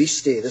water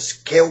beastie, this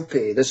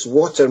kelpie, this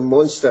water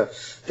monster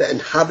that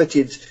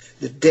inhabited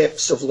the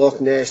depths of Loch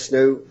Ness.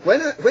 Now,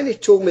 when he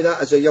told me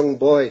that as a young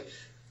boy,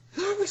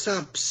 I was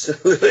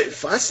absolutely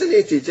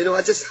fascinated. You know,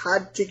 I just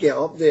had to get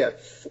up there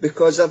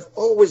because I've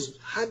always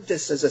had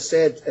this, as I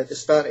said at the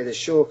start of the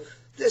show,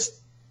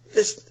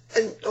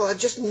 and I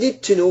just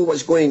need to know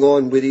what's going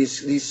on with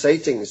these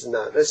sightings and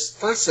that. This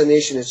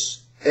fascination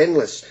is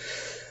endless.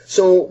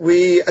 So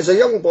as a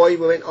young boy,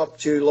 we went up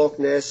to Loch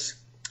Ness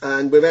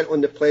and we went on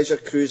the pleasure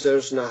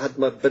cruisers, and I had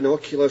my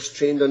binoculars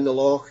trained on the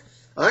loch.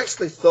 I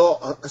actually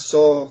thought I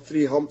saw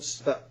 3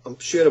 humps, but I'm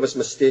sure I was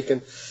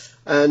mistaken.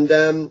 And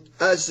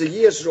as the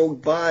years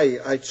rolled by,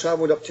 I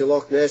travelled up to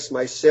Loch Ness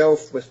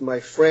myself with my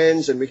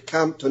friends, and we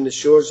camped on the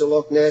shores of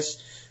Loch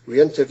Ness. We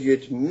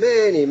interviewed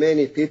many,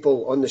 many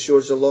people on the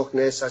shores of Loch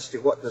Ness as to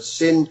what they've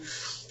seen.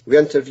 We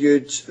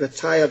interviewed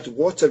retired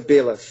water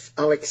bailiff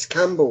Alex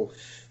Campbell,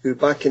 who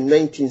back in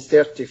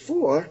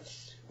 1934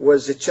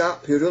 was the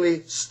chap who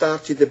really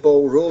started the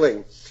ball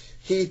rolling.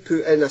 He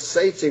put in a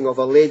sighting of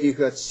a lady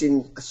who had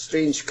seen a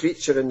strange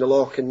creature in the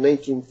loch in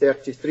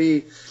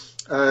 1933.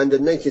 And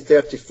in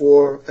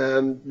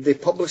 1934, they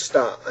published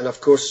that, and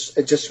of course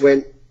it just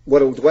went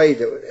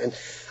worldwide. And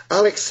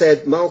Alex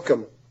said,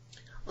 Malcolm,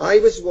 I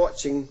was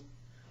watching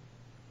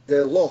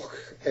the loch.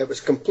 It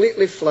was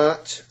completely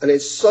flat, and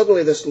it's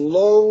suddenly this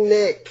long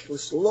neck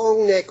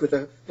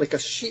with like a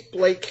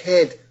sheep-like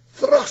head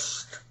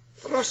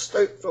thrust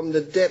out from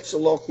the depths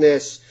of Loch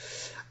Ness,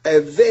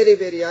 very,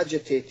 very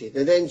agitated,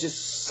 and then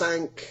just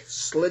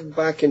slid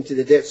back into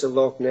the depths of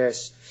Loch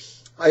Ness.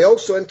 I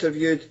also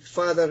interviewed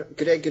Father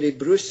Gregory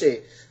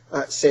Brucey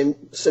at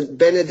St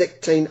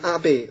Benedictine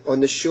Abbey on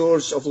the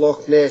shores of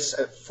Loch Ness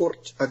at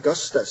Fort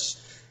Augustus.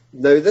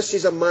 Now, this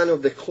is a man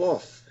of the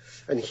cloth,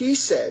 and he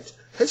said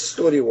his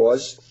story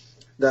was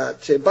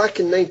that back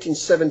in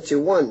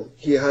 1971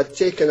 he had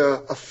taken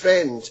a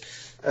friend,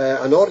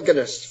 an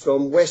organist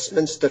from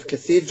Westminster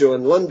Cathedral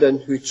in London,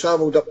 who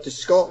travelled up to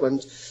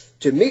Scotland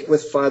to meet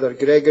with Father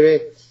Gregory,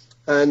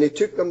 and he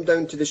took them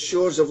down to the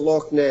shores of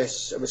Loch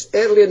Ness. It was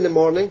early in the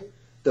morning.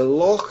 The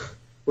loch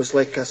was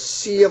like a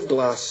sea of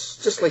glass,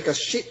 just like a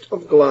sheet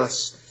of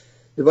glass.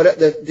 They were at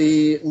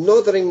the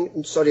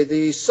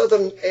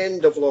southern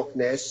end of Loch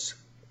Ness.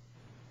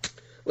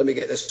 Let me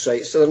get this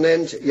right. Southern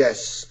end,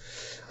 yes.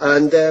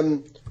 And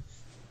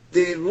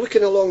they're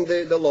looking along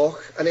the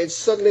loch, and then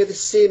suddenly the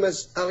same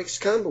as Alex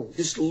Campbell,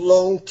 this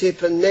long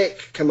tapering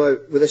neck came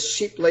out with a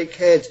sheep-like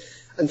head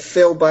and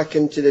fell back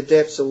into the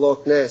depths of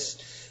Loch Ness.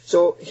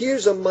 So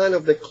here's a man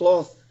of the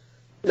cloth.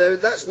 Now,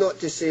 that's not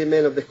to say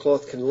men of the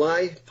cloth can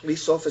lie,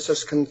 police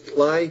officers can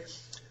lie,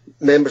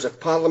 members of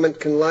parliament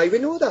can lie, we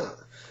know that.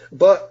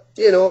 But,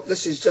 you know,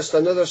 this is just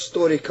another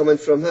story coming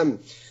from him.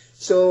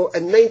 So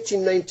in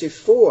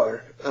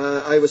 1994,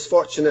 I was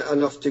fortunate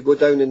enough to go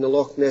down in the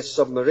Loch Ness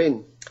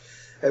submarine.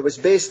 It was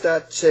based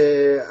at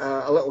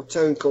a little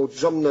town called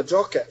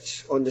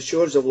Drumnadrochit on the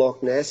shores of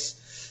Loch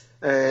Ness,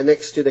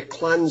 next to the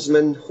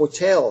Clansman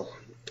Hotel.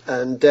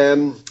 And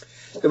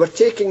they were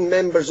taking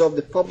members of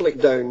the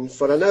public down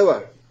for an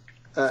hour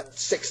at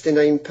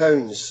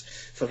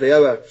 £69 for the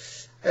hour.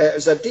 It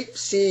was a deep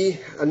sea,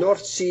 a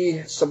North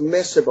Sea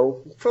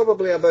submersible,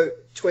 probably about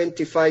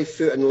 25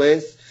 foot in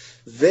length,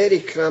 very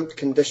cramped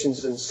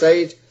conditions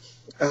inside.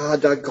 It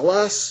had a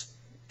glass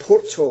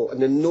porthole in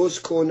the nose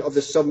cone of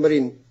the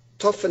submarine,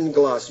 toughened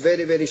glass,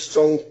 very, very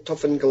strong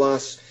toughened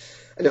glass,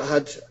 and it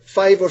had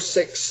 5 or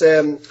 6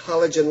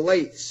 halogen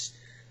lights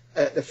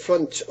at the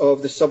front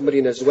of the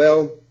submarine as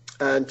well.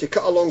 And to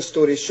cut a long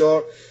story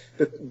short,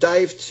 we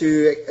dived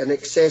to an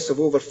excess of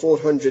over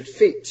 400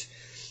 feet.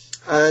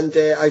 And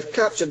I've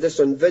captured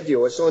this on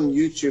video, it's on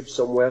YouTube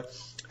somewhere,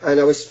 and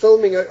I was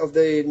filming out of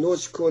the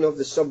nose cone of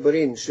the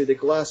submarine through the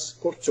glass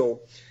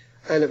porthole,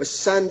 and it was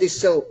sandy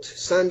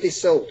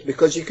silt,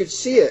 because you could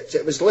see it.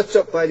 It was lit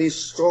up by these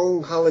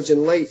strong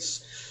halogen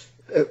lights.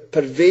 It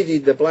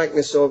pervaded the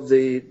blackness of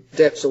the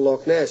depths of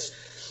Loch Ness.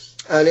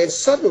 And then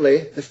suddenly,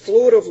 the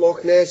floor of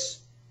Loch Ness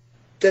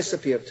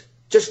disappeared,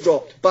 just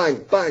dropped,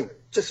 bang, bang,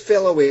 just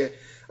fell away.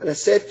 And I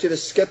said to the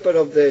skipper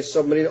of the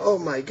submarine, "Oh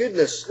my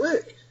goodness,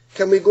 look,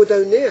 can we go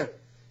down there?"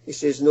 He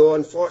says, "No,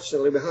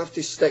 unfortunately, we have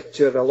to stick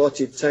to our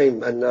allotted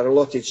time and our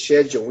allotted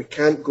schedule. We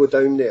can't go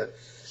down there."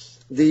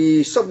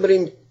 The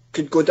submarine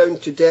could go down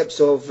to depths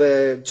of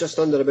just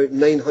under about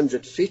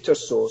 900 feet or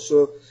so,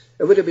 so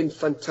it would have been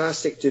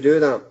fantastic to do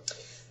that.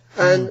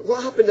 And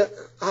what happened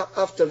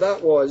after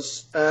that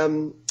was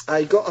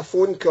I got a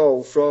phone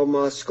call from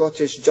a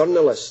Scottish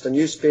journalist, a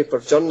newspaper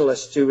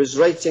journalist, who was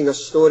writing a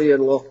story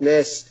on Loch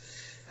Ness.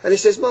 And he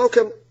says,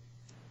 "Malcolm,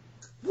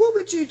 what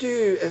would you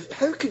do?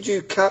 How could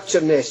you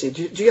capture Nessie?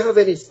 Do you have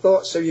any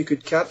thoughts how you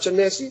could capture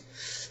Nessie?"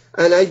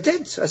 And I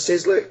did. I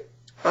says, "Look,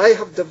 I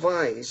have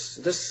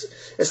devised this.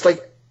 It's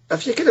like,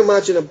 if you can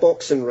imagine a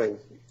boxing ring,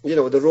 you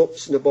know, the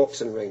ropes in the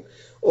boxing ring,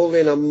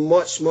 only on a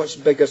much,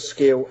 much bigger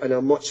scale and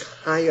a much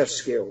higher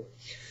scale.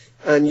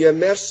 And you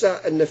immerse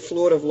that in the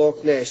floor of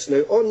Loch Ness.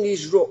 Now, on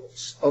these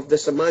ropes of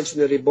this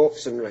imaginary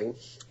boxing ring,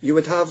 you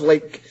would have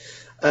like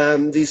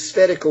these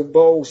spherical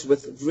balls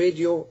with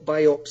radio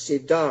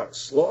biopsy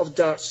darts, a lot of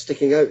darts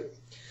sticking out.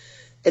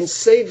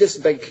 Inside this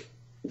big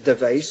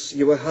device,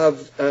 you will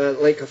have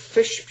like a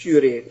fish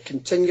puree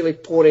continually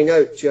pouring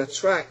out to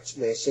attract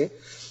Nessie.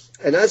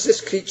 And as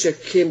this creature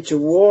came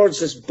towards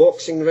this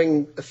boxing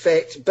ring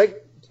effect,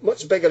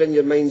 much bigger in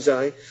your mind's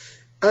eye,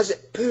 as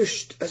it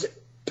pushed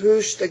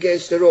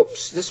against the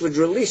ropes, this would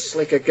release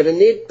like a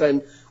grenade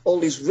pin all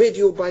these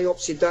radio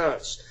biopsy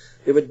darts.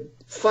 They would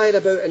fire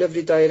about in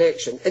every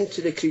direction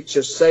into the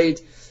creature's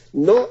side,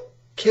 not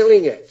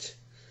killing it,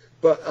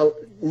 but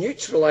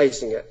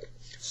neutralising it,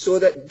 so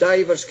that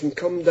divers can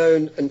come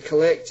down and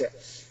collect it.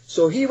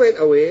 So he went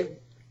away,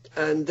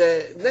 and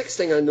next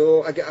thing I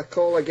know, I get a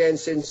call again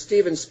saying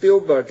Steven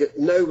Spielberg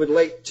now would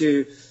like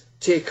to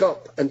take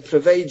up and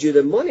provide you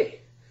the money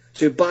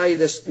to buy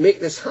this, make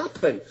this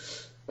happen.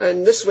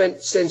 And this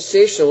went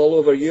sensational all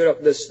over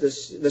Europe,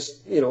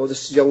 this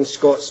young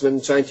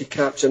Scotsman trying to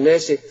capture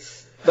Nessie.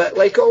 But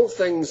like all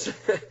things,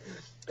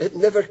 it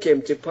never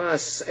came to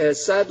pass.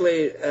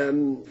 Sadly,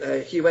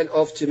 he went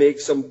off to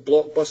make some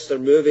blockbuster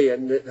movie,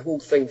 and the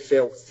whole thing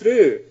fell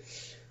through.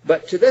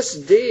 But to this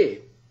day,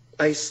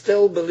 I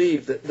still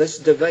believe that this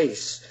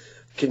device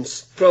can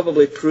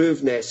probably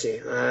prove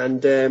Nessie.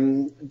 And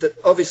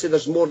obviously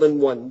there's more than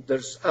one.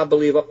 There's, I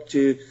believe, up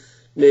to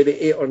maybe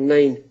 8 or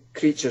 9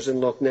 creatures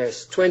in Loch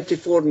Ness,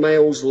 24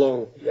 miles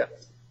long.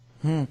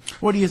 Yeah.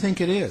 What do you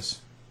think it is?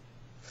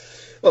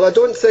 Well, I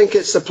don't think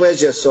it's a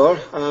plesiosaur.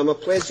 A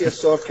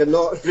plesiosaur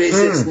cannot raise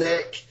its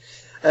neck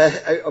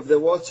out of the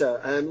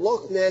water.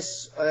 Loch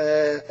Ness,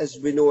 as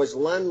we know, is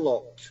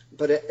landlocked,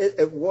 but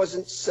it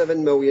wasn't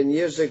 7 million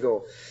years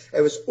ago.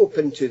 It was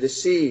open to the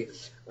sea,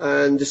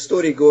 and the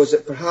story goes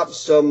that perhaps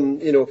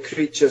some,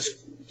 creatures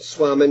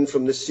swam in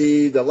from the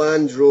sea. The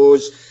land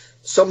rose.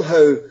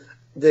 Somehow,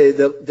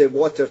 the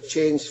water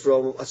changed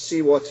from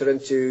seawater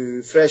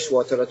into fresh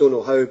water. I don't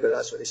know how, but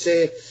that's what they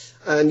say.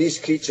 And these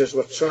creatures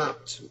were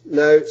trapped.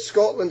 Now,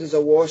 Scotland is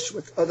awash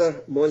with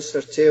other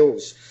monster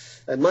tales.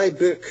 In my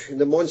book,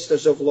 The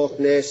Monsters of Loch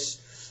Ness,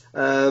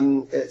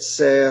 it's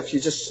if you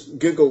just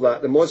Google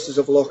that, The Monsters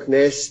of Loch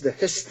Ness, The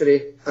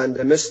History and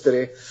the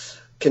Mystery,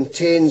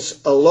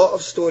 contains a lot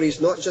of stories,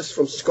 not just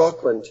from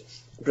Scotland,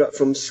 but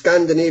from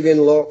Scandinavian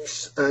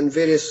lochs and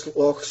various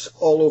lochs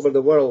all over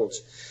the world.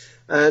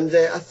 And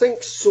I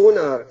think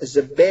sonar is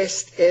the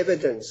best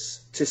evidence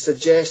to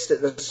suggest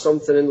that there's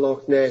something in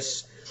Loch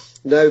Ness.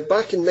 Now,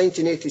 back in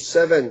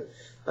 1987,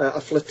 a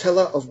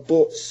flotilla of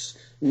boats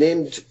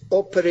named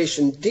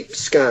Operation Deep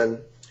Scan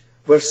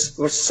were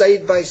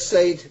side by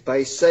side,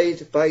 by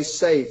side by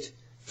side,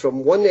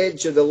 from one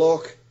edge of the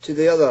loch to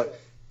the other.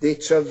 They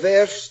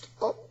traversed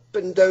up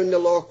and down the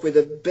loch with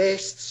the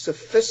best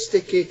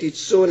sophisticated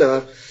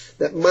sonar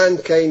that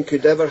mankind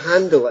could ever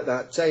handle at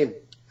that time.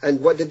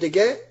 And what did they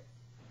get?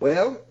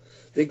 Well,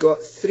 they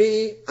got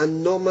 3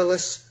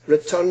 anomalous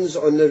returns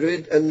on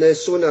the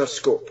sonar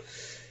scope.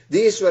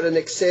 These were in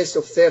excess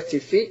of 30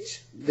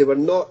 feet. They were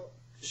not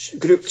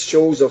grouped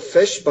shoals of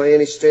fish by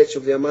any stretch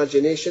of the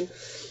imagination.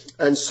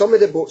 And some of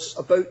the boats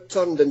about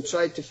turned and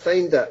tried to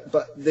find it,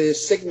 but the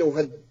signal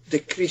had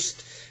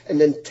decreased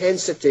in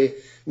intensity,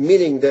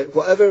 meaning that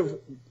whatever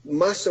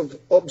massive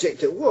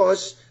object it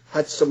was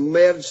had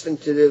submerged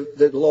into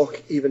the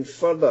loch even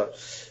further.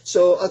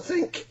 So I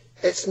think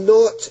it's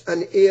not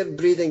an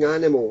air-breathing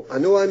animal. I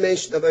know I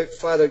mentioned about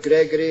Father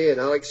Gregory and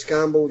Alex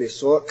Campbell, they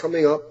saw it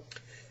coming up.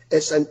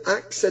 It's an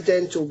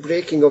accidental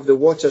breaking of the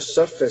water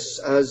surface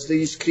as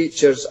these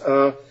creatures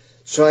are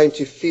trying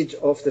to feed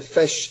off the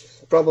fish,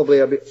 probably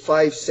about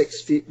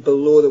 5-6 feet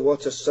below the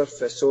water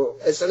surface. So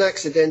it's an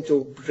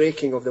accidental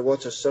breaking of the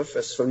water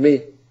surface for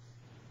me.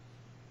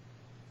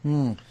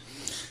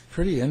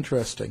 Pretty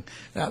interesting.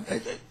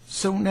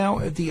 So now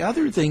the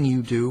other thing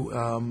you do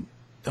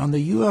on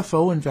the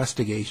UFO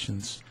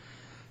investigations,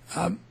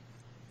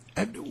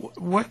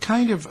 what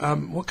kind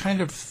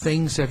of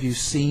things have you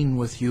seen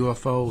with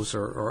UFOs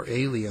or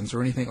aliens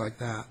or anything like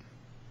that?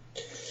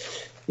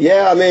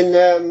 Yeah, I mean,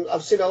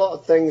 I've seen a lot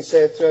of things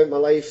throughout my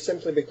life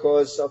simply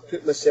because I've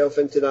put myself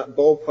into that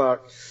ballpark.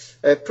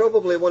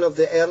 Probably one of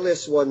the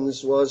earliest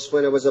ones was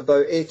when I was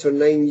about 8 or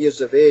 9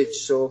 years of age,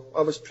 so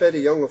I was pretty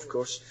young, of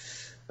course,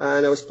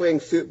 and I was playing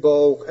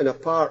football in a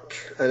park,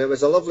 and it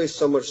was a lovely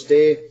summer's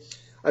day,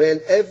 and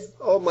then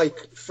all my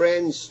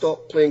friends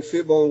stopped playing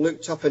football and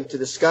looked up into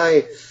the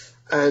sky,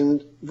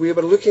 and we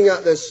were looking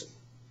at this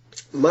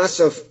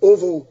massive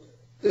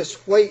this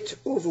white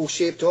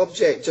oval-shaped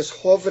object just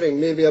hovering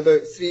maybe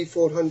about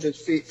 300-400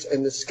 feet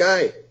in the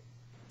sky.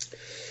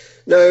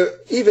 Now,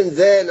 even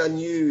then I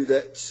knew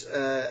that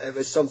it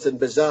was something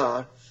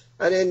bizarre,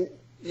 and then,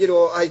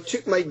 I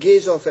took my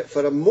gaze off it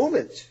for a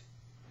moment,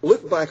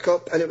 looked back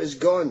up, and it was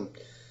gone.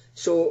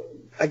 So,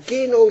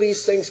 again, all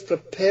these things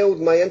propelled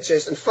my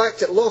interest. In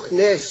fact, at Loch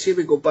Ness, here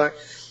we go back,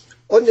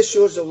 on the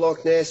shores of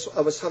Loch Ness,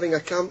 I was having a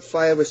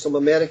campfire with some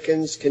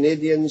Americans,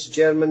 Canadians,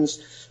 Germans,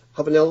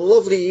 having a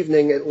lovely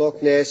evening at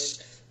Loch Ness.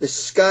 The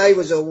sky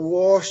was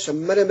awash, a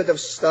myriad of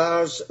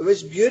stars. It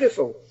was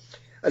beautiful.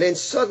 And then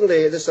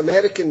suddenly this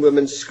American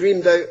woman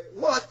screamed out,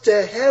 "What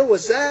the hell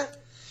was that?"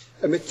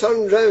 And we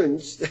turned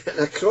round, and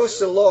across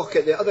the loch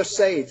at the other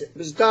side, it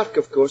was dark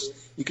of course,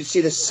 you could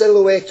see the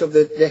silhouette of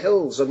the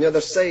hills on the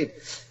other side.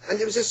 And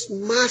there was this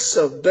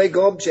massive big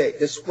object,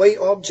 this white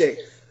object,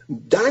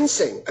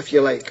 dancing, if you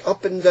like,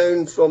 up and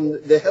down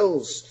from the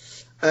hills.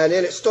 And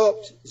then it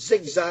stopped,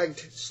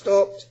 zigzagged,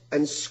 stopped,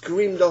 and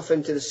screamed off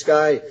into the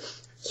sky.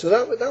 So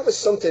that was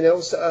something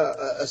else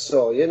that I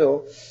saw,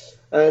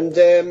 And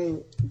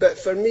but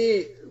for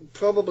me,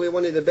 probably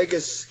one of the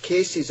biggest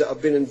cases that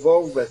I've been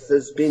involved with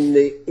has been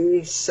the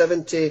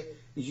A70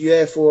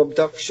 UFO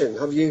abduction.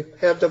 Have you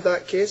heard of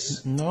that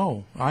case?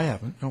 No, I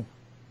haven't. No.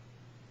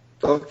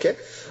 Okay.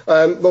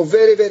 Well,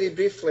 very, very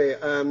briefly,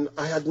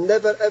 I had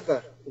never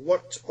ever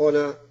worked on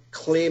a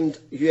claimed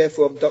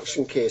UFO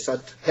abduction case. I'd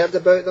heard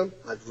about them,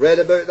 I'd read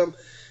about them,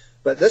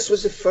 but this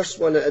was the first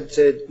one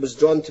that was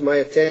drawn to my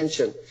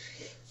attention.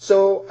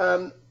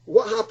 So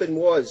what happened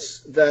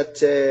was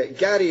that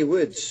Gary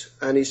Woods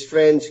and his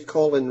friend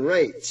Colin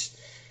Wright,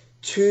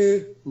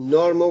 2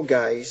 normal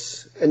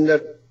guys in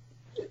their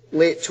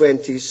late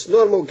 20s,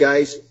 normal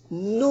guys,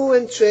 no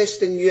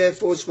interest in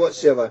UFOs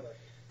whatsoever.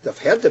 They've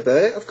heard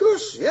about it, of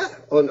course, yeah,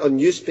 on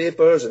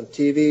newspapers and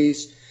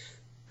TVs,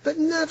 but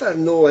never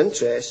no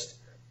interest.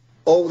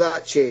 All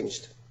that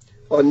changed.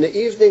 On the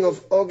evening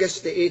of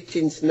August the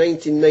 18th,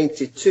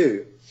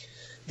 1992,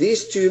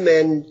 these 2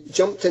 men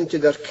jumped into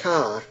their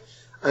car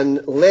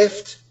and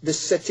left the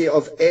city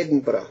of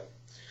Edinburgh,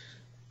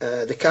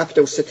 the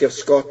capital city of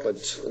Scotland.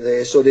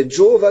 So they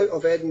drove out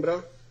of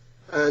Edinburgh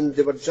and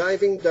they were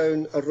driving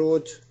down a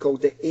road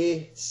called the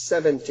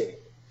A70.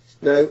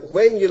 Now,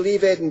 when you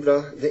leave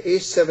Edinburgh, the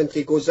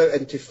A70 goes out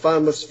into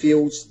farmers'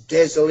 fields,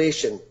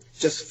 desolation,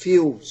 just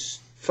fields,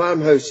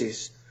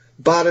 farmhouses,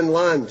 barren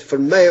land for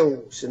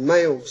miles and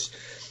miles.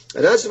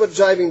 And as they were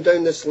driving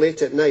down this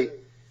late at night,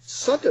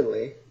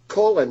 suddenly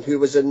Colin, who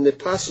was in the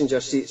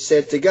passenger seat,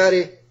 said to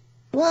Gary,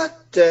 "What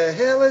the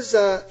hell is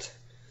that?"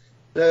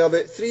 Now,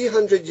 about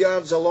 300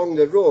 yards along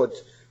the road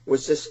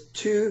was this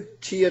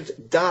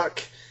 2-tiered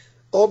dark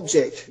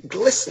object,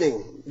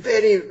 glistening,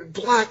 very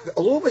black.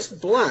 Although it was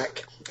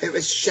black, it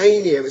was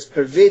shiny, it was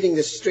pervading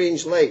this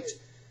strange light.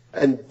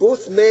 And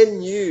both men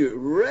knew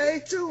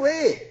right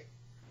away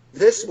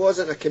this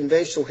wasn't a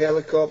conventional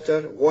helicopter,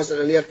 it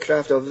wasn't an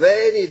aircraft of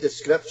any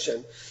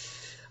description.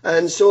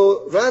 And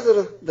so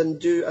rather than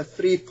do a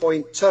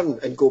 3-point turn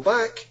and go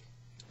back,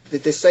 they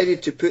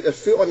decided to put their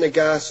foot on the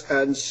gas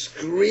and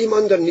scream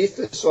underneath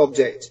this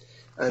object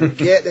and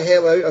get the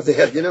hell out of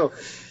there,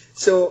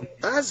 So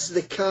as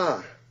the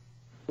car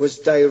was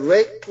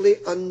directly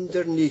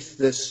underneath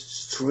this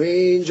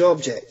strange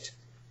object.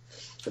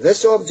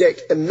 This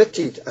object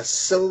emitted a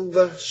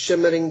silver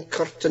shimmering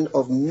curtain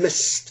of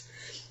mist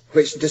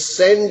which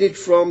descended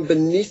from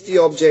beneath the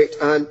object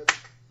and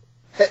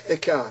hit the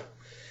car.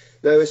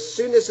 Now, as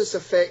soon as this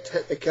effect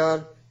hit the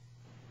car,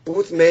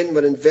 both men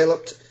were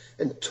enveloped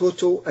in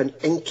total and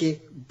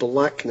inky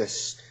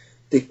blackness.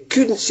 They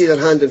couldn't see their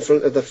hand in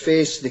front of their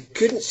face. They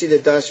couldn't see the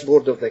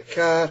dashboard of the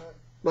car.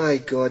 My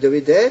God, are we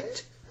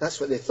dead? That's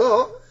what they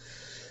thought.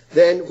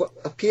 Then, what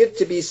appeared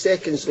to be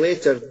seconds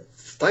later,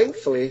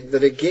 thankfully, they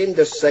regained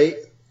their sight.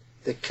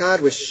 The car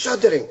was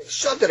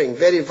shuddering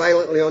very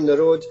violently on the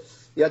road.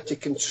 You had to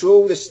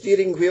control the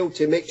steering wheel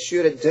to make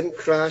sure it didn't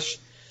crash.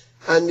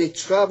 And they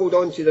travelled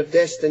on to their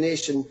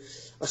destination,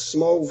 a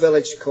small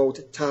village called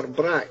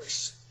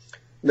Tarbrax.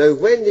 Now,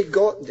 when they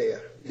got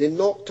there, they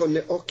knocked on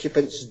the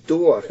occupant's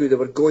door, who they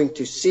were going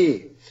to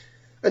see.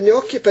 And the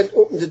occupant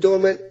opened the door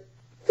and went,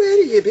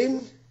 "Where have you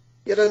been?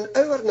 You're an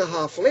hour and a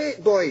half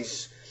late,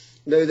 boys."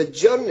 Now, the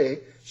journey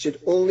should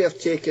only have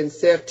taken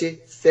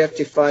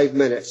 35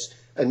 minutes,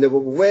 and they were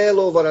well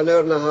over an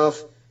hour and a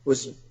half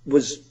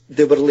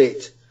they were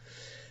late.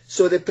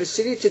 So they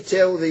proceeded to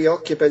tell the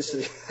occupants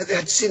that they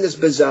had seen this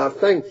bizarre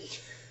thing.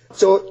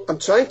 So I'm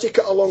trying to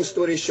cut a long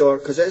story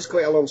short, because it is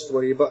quite a long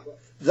story, but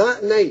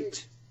that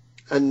night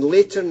and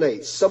later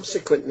nights,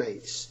 subsequent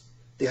nights,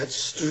 they had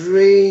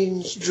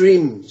strange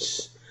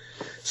dreams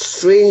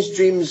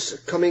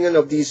coming in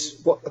of these,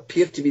 what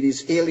appeared to be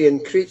these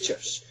alien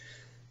creatures.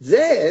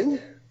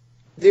 Then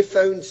they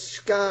found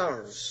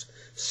scars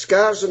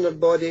on their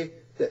body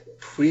that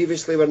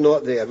previously were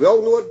not there. We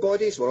all know our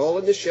bodies, we're all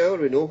in the shower,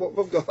 we know what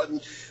we've got.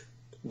 And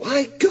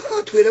my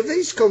God, where have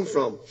these come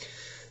from?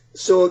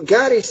 So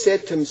Gary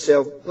said to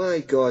himself, my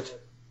God,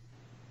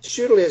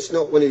 surely it's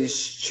not one of these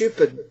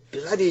stupid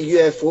bloody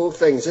UFO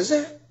things, is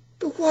it?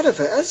 But what if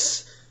it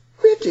is?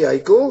 Where do I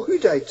go? Who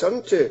do I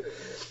turn to?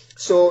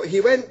 So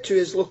he went to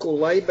his local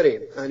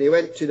library and he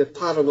went to the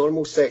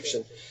paranormal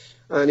section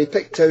and he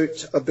picked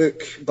out a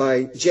book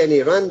by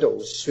Jenny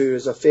Randalls, who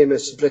is a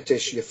famous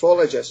British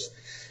ufologist,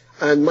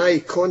 and my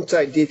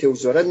contact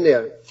details were in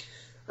there.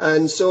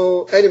 And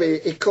so, anyway,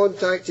 he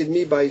contacted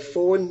me by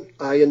phone.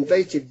 I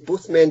invited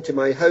both men to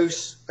my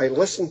house. I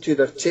listened to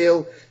their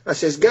tale. I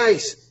says,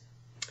 guys,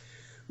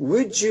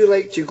 would you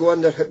like to go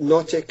under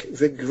hypnotic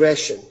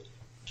regression?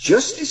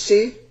 Just to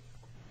see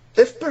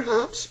if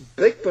perhaps,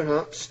 big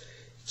perhaps,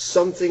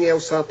 something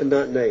else happened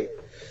that night.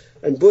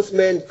 And both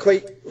men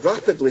quite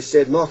rapidly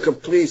said, Malcolm,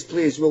 please,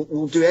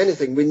 we'll do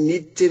anything. We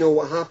need to know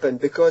what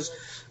happened, because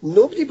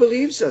nobody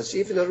believes us.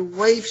 Even our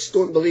wives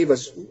don't believe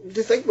us.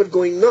 They think we're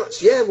going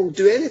nuts. Yeah, we'll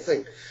do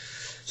anything.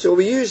 So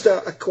we used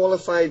a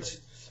qualified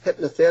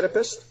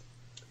hypnotherapist.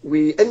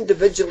 We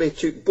individually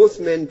took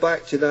both men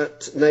back to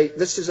that night.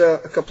 This is a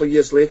couple of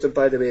years later,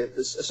 by the way.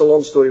 It's a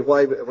long story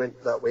why it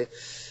went that way.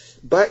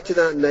 Back to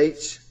that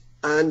night,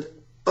 and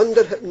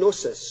under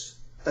hypnosis,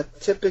 a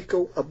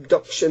typical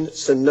abduction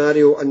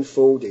scenario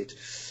unfolded.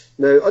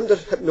 Now, under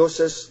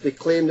hypnosis, they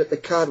claimed that the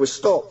car was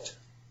stopped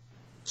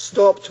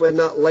when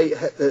that light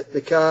hit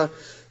the car.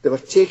 They were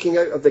taken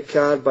out of the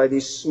car by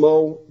these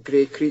small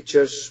grey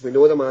creatures. We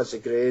know them as the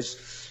greys,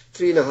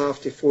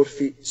 3.5 to 4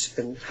 feet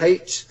in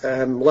height,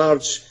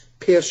 large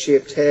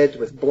pear-shaped head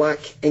with black,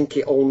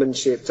 inky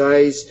almond-shaped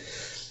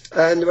eyes.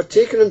 And they were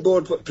taken on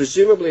board what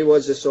presumably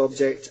was this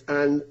object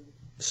and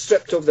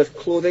stripped of their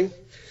clothing.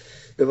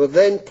 They were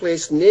then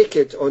placed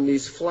naked on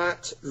these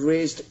flat,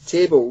 raised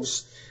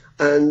tables,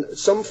 and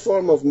some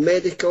form of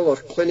medical or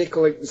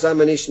clinical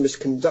examination was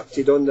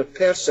conducted on their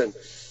person.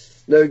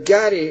 Now,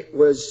 Gary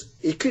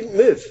he couldn't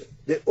move.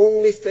 The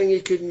only thing he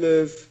could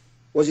move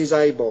was his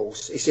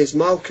eyeballs. He says,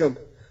 Malcolm,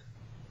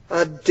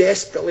 I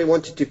desperately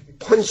wanted to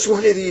punch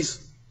one of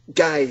these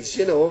guys,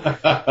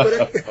 but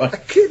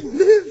I couldn't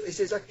move. He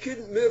says, I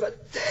couldn't move. I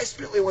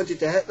desperately wanted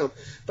to hit them,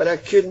 but I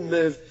couldn't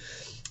move.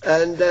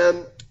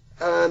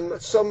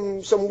 And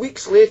some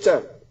weeks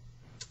later,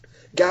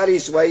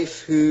 Gary's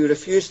wife, who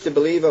refused to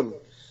believe him,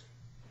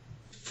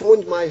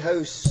 phoned my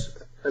house,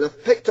 and I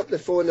picked up the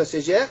phone and I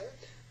says, yeah?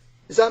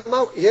 Is that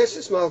Malcolm? Yes,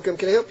 it's Malcolm.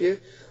 Can I help you?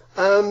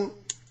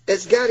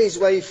 It's Gary's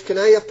wife. Can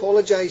I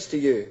apologise to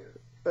you?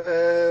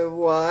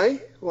 Why?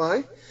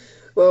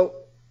 Well,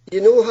 you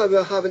know how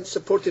I haven't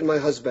supported my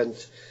husband.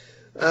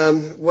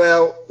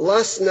 Well,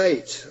 last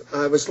night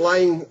I was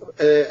lying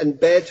in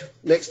bed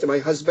next to my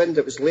husband.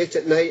 It was late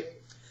at night.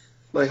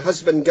 My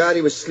husband,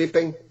 Gary, was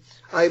sleeping.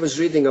 I was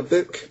reading a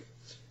book.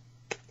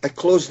 I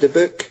closed the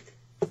book,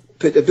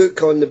 put the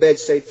book on the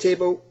bedside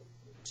table,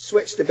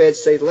 switched the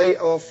bedside light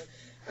off,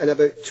 and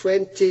about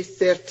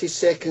 20-30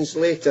 seconds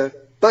later,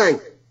 bang!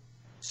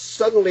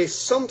 Suddenly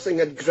something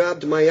had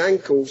grabbed my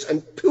ankles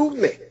and pulled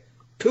me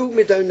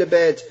down the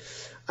bed.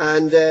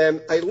 And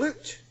I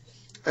looked,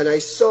 and I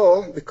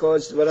saw,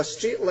 because there was a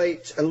street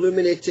light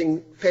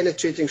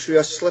penetrating through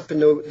a slip in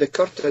the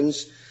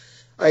curtains,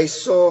 I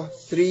saw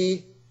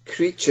 3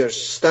 creatures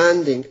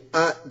standing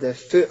at the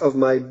foot of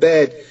my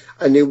bed,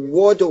 and they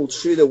waddled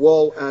through the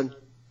wall and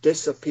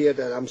disappeared,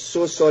 and I'm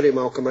so sorry,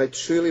 Malcolm. I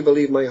truly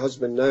believe my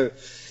husband now.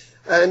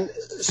 And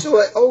so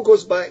it all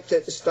goes back to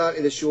the start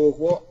of the show.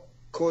 What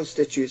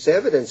constitutes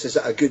evidence? Is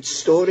it a good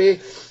story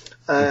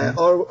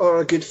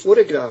or a good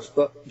photograph?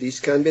 But these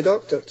can be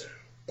doctored.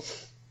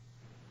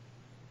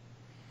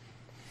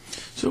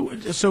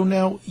 So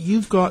now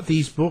you've got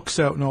these books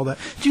out and all that.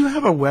 Do you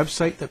have a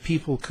website that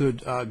people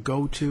could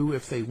go to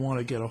if they want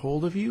to get a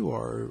hold of you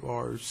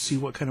or see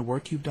what kind of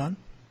work you've done?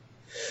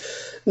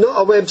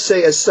 Not a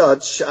website as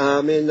such.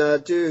 I mean, I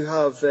do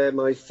have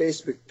my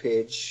Facebook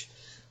page,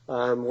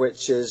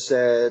 which is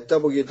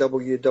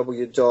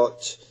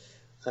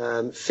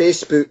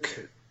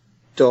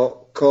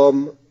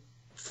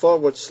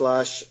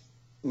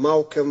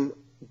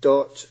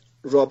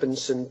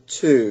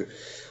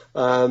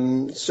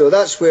So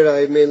that's where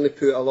I mainly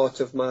put a lot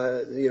of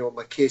my,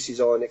 my cases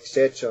on,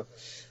 etc.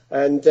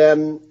 And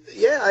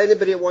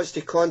anybody who wants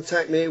to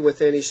contact me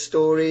with any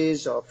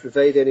stories or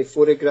provide any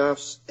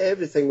photographs,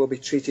 everything will be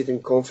treated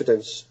in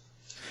confidence.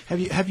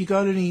 Have you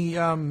got any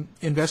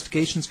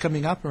investigations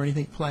coming up or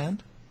anything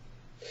planned?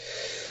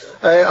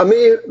 I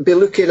may be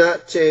looking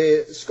at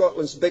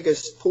Scotland's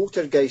biggest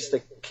poltergeist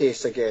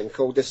case again,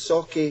 called the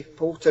Sauchie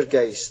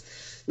poltergeist.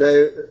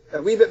 Now,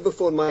 a wee bit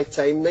before my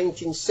time,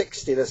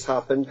 1960 this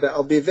happened, but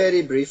I'll be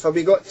very brief. Have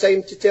we got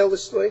time to tell the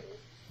story?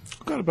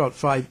 I've got about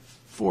 4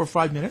 or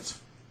 5 minutes.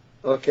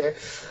 Okay.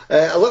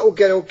 A little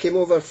girl came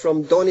over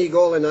from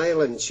Donegal in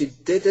Ireland. She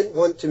didn't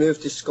want to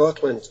move to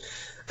Scotland,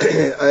 but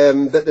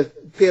the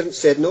parents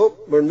said, no,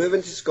 we're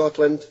moving to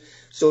Scotland.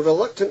 So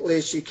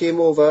reluctantly she came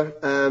over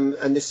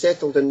and they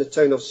settled in the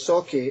town of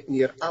Sauchie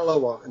near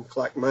Alloa in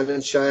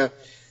Clackmannanshire.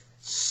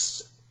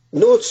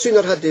 No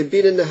sooner had they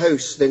been in the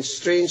house than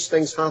strange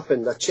things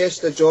happened. A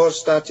chest of drawers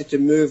started to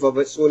move of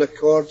its own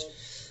accord.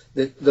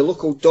 The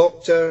local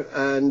doctor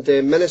and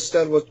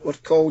minister were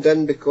called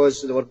in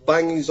because there were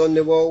bangings on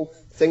the wall,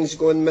 things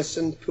going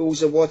missing,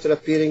 pools of water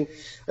appearing.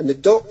 And the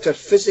doctor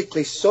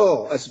physically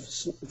saw,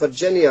 as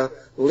Virginia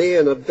lay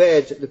in her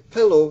bed, the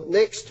pillow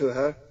next to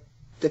her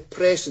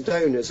depressed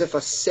down as if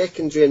a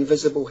secondary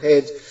invisible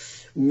head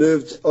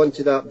moved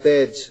onto that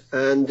bed.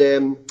 And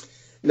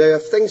now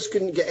if things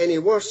couldn't get any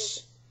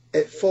worse,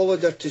 it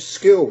followed her to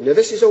school. Now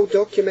this is all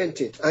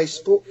documented. I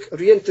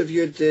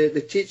re-interviewed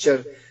the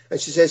teacher,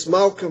 and she says,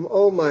 Malcolm,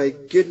 oh my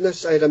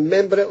goodness, I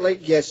remember it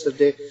like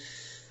yesterday.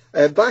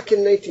 Back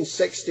in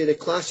 1960, the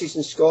classes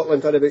in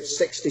Scotland had about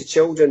 60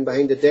 children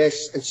behind the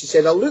desks, and she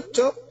said, I looked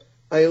up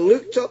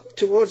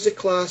towards the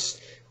class,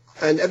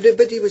 and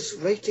everybody was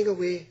writing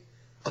away,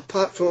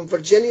 apart from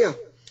Virginia.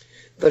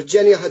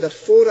 Virginia had her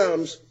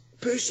forearms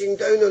pushing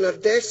down on her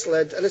desk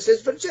lid, and I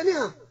says,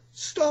 Virginia,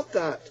 stop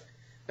that.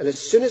 And as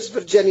soon as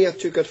Virginia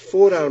took her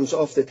forearms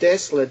off the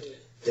desk lid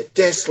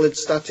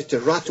started to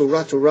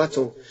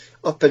rattle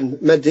up in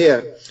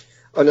mid-air.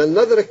 On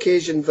another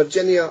occasion,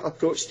 Virginia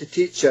approached the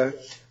teacher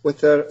with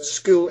her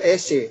school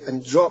essay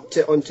and dropped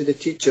it onto the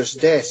teacher's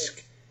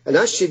desk. And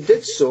as she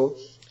did so,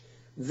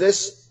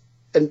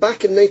 back in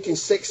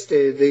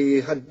 1960,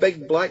 they had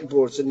big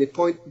blackboards and they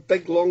point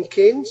big long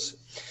canes.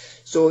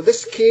 So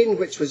this cane,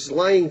 which was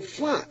lying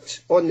flat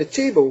on the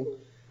table,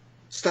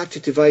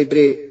 started to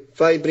vibrate,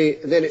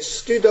 and then it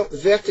stood up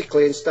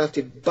vertically and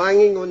started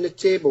banging on the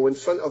table in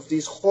front of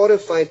these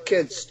horrified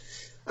kids.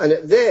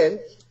 And then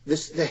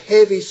the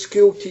heavy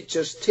school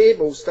teacher's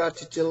table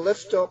started to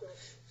lift up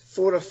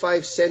 4 or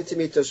 5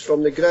 centimetres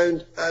from the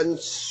ground and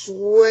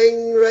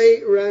swing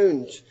right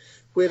round.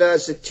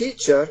 Whereas the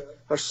teacher,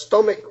 her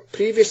stomach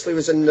previously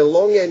was in the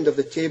long end of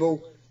the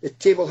table had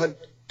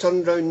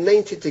turned round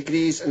 90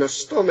 degrees and her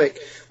stomach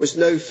was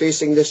now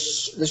facing the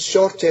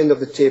short end of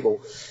the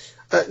table.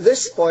 At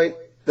this point,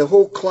 the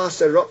whole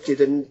class erupted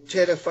in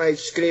terrified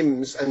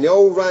screams, and they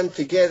all ran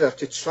together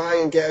to try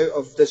and get out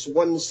of this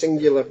one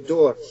singular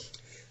door.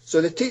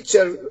 So the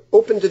teacher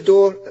opened the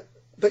door,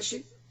 but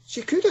she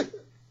couldn't.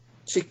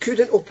 She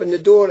couldn't open the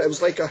door. It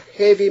was like a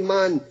heavy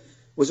man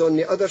was on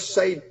the other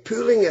side,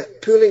 pulling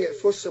it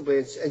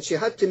forcibly, and she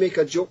had to make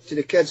a joke to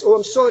the kids. Oh,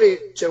 I'm sorry,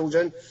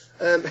 children.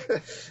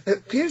 It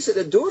appears that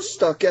the door's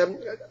stuck.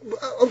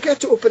 I'll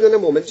get it open in a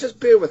moment. Just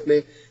bear with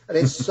me. And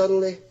then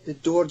suddenly the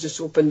door just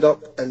opened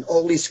up and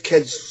all these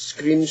kids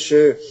screamed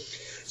shoo.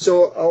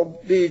 So I'll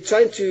be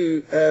trying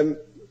to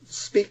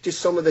speak to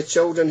some of the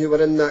children who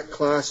were in that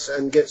class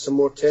and get some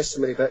more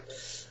testimony. But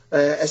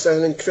it's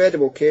an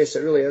incredible case.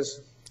 It really is.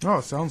 Oh,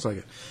 it sounds like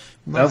it.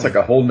 Sounds like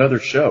a whole nother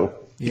show.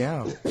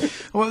 Yeah.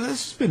 Well,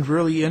 this has been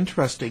really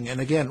interesting.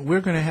 And again,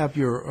 we're going to have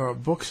your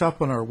books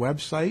up on our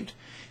website.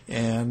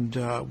 And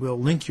we'll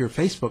link your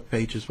Facebook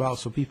page as well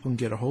so people can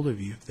get a hold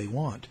of you if they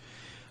want.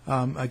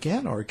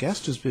 Again, our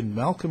guest has been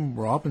Malcolm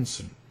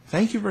Robinson.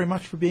 Thank you very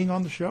much for being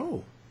on the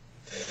show.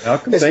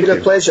 Malcolm, it's been a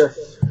pleasure.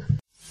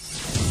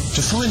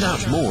 To find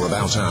out more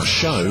about our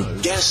show,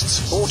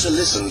 guests, or to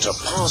listen to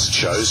past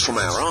shows from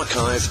our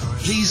archive,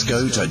 please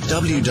go to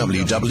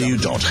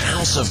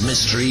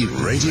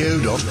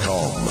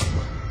www.houseofmysteryradio.com.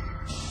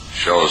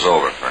 Show's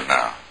over for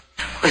now.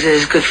 Was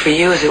it as good for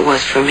you as it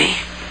was for me?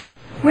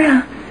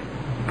 Well,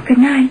 good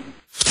night.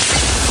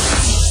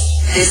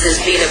 This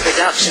has been a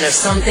production of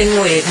Something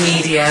Weird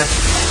Media.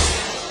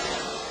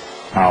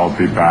 I'll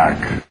be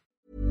back.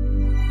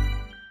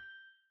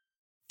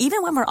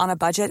 Even when we're on a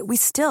budget, we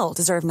still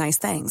deserve nice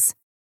things.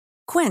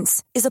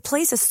 Quince is a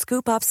place to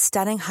scoop up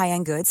stunning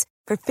high-end goods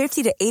for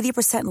 50 to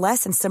 80%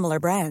 less than similar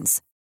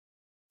brands.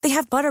 They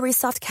have buttery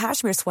soft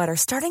cashmere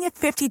sweaters starting at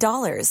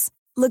 $50,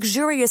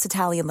 luxurious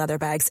Italian leather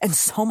bags, and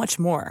so much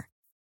more.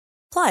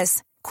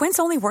 Plus, Quince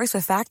only works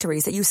with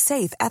factories that use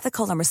safe,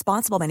 ethical, and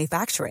responsible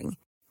manufacturing.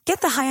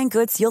 Get the high-end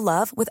goods you'll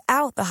love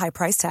without the high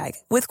price tag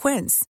with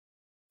Quince.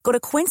 Go to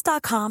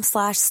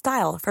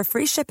quince.com/style for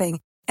free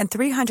shipping and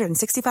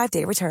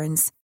 365-day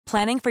returns.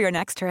 Planning for your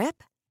next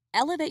trip?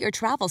 Elevate your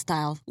travel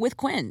style with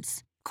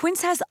Quince.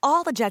 Quince has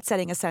all the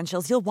jet-setting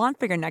essentials you'll want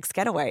for your next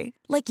getaway,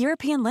 like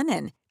European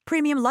linen,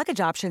 premium luggage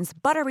options,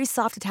 buttery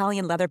soft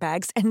Italian leather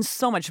bags, and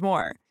so much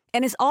more.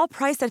 And is all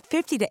priced at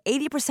 50 to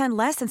 80%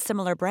 less than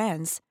similar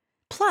brands.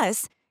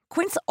 Plus,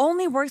 Quince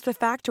only works with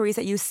factories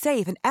that use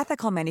safe and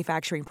ethical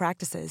manufacturing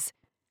practices.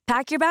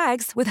 Pack your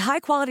bags with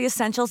high-quality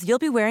essentials you'll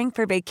be wearing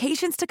for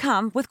vacations to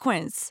come with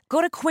Quince.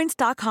 Go to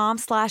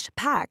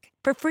quince.com/pack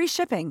for free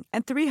shipping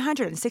and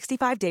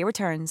 365-day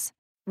returns.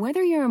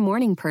 Whether you're a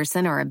morning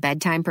person or a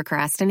bedtime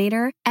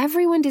procrastinator,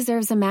 everyone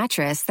deserves a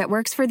mattress that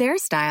works for their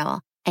style.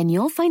 And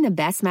you'll find the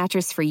best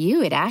mattress for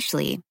you at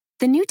Ashley.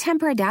 The new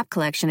Tempur-Adapt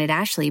collection at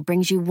Ashley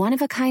brings you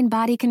one-of-a-kind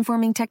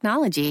body-conforming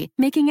technology,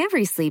 making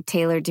every sleep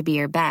tailored to be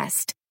your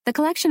best. The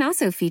collection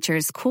also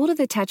features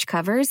cool-to-the-touch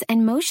covers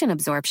and motion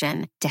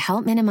absorption to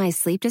help minimize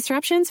sleep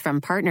disruptions from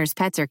partners,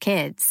 pets, or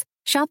kids.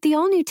 Shop the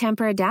all-new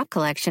Tempur-Adapt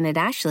collection at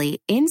Ashley,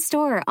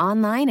 in-store or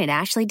online at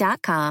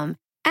ashley.com.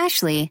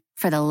 Ashley,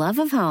 for the love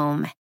of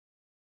home.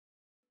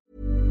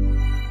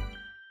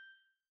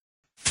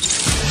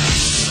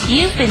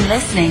 You've been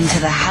listening to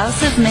the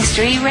House of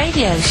Mystery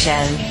radio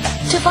show.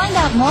 To find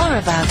out more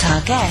about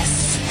our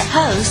guests,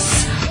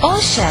 hosts, or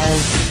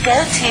shows, go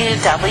to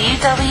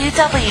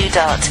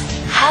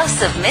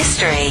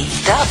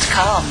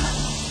www.houseofmystery.com.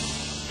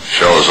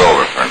 Show's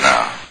over for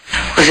now.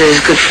 Was it as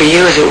good for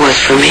you as it was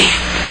for me?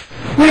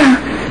 Well,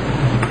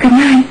 good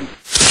night.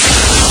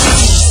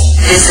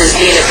 This has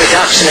been a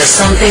production of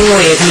Something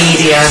Weird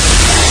Media.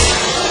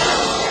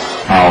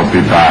 I'll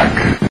be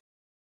back.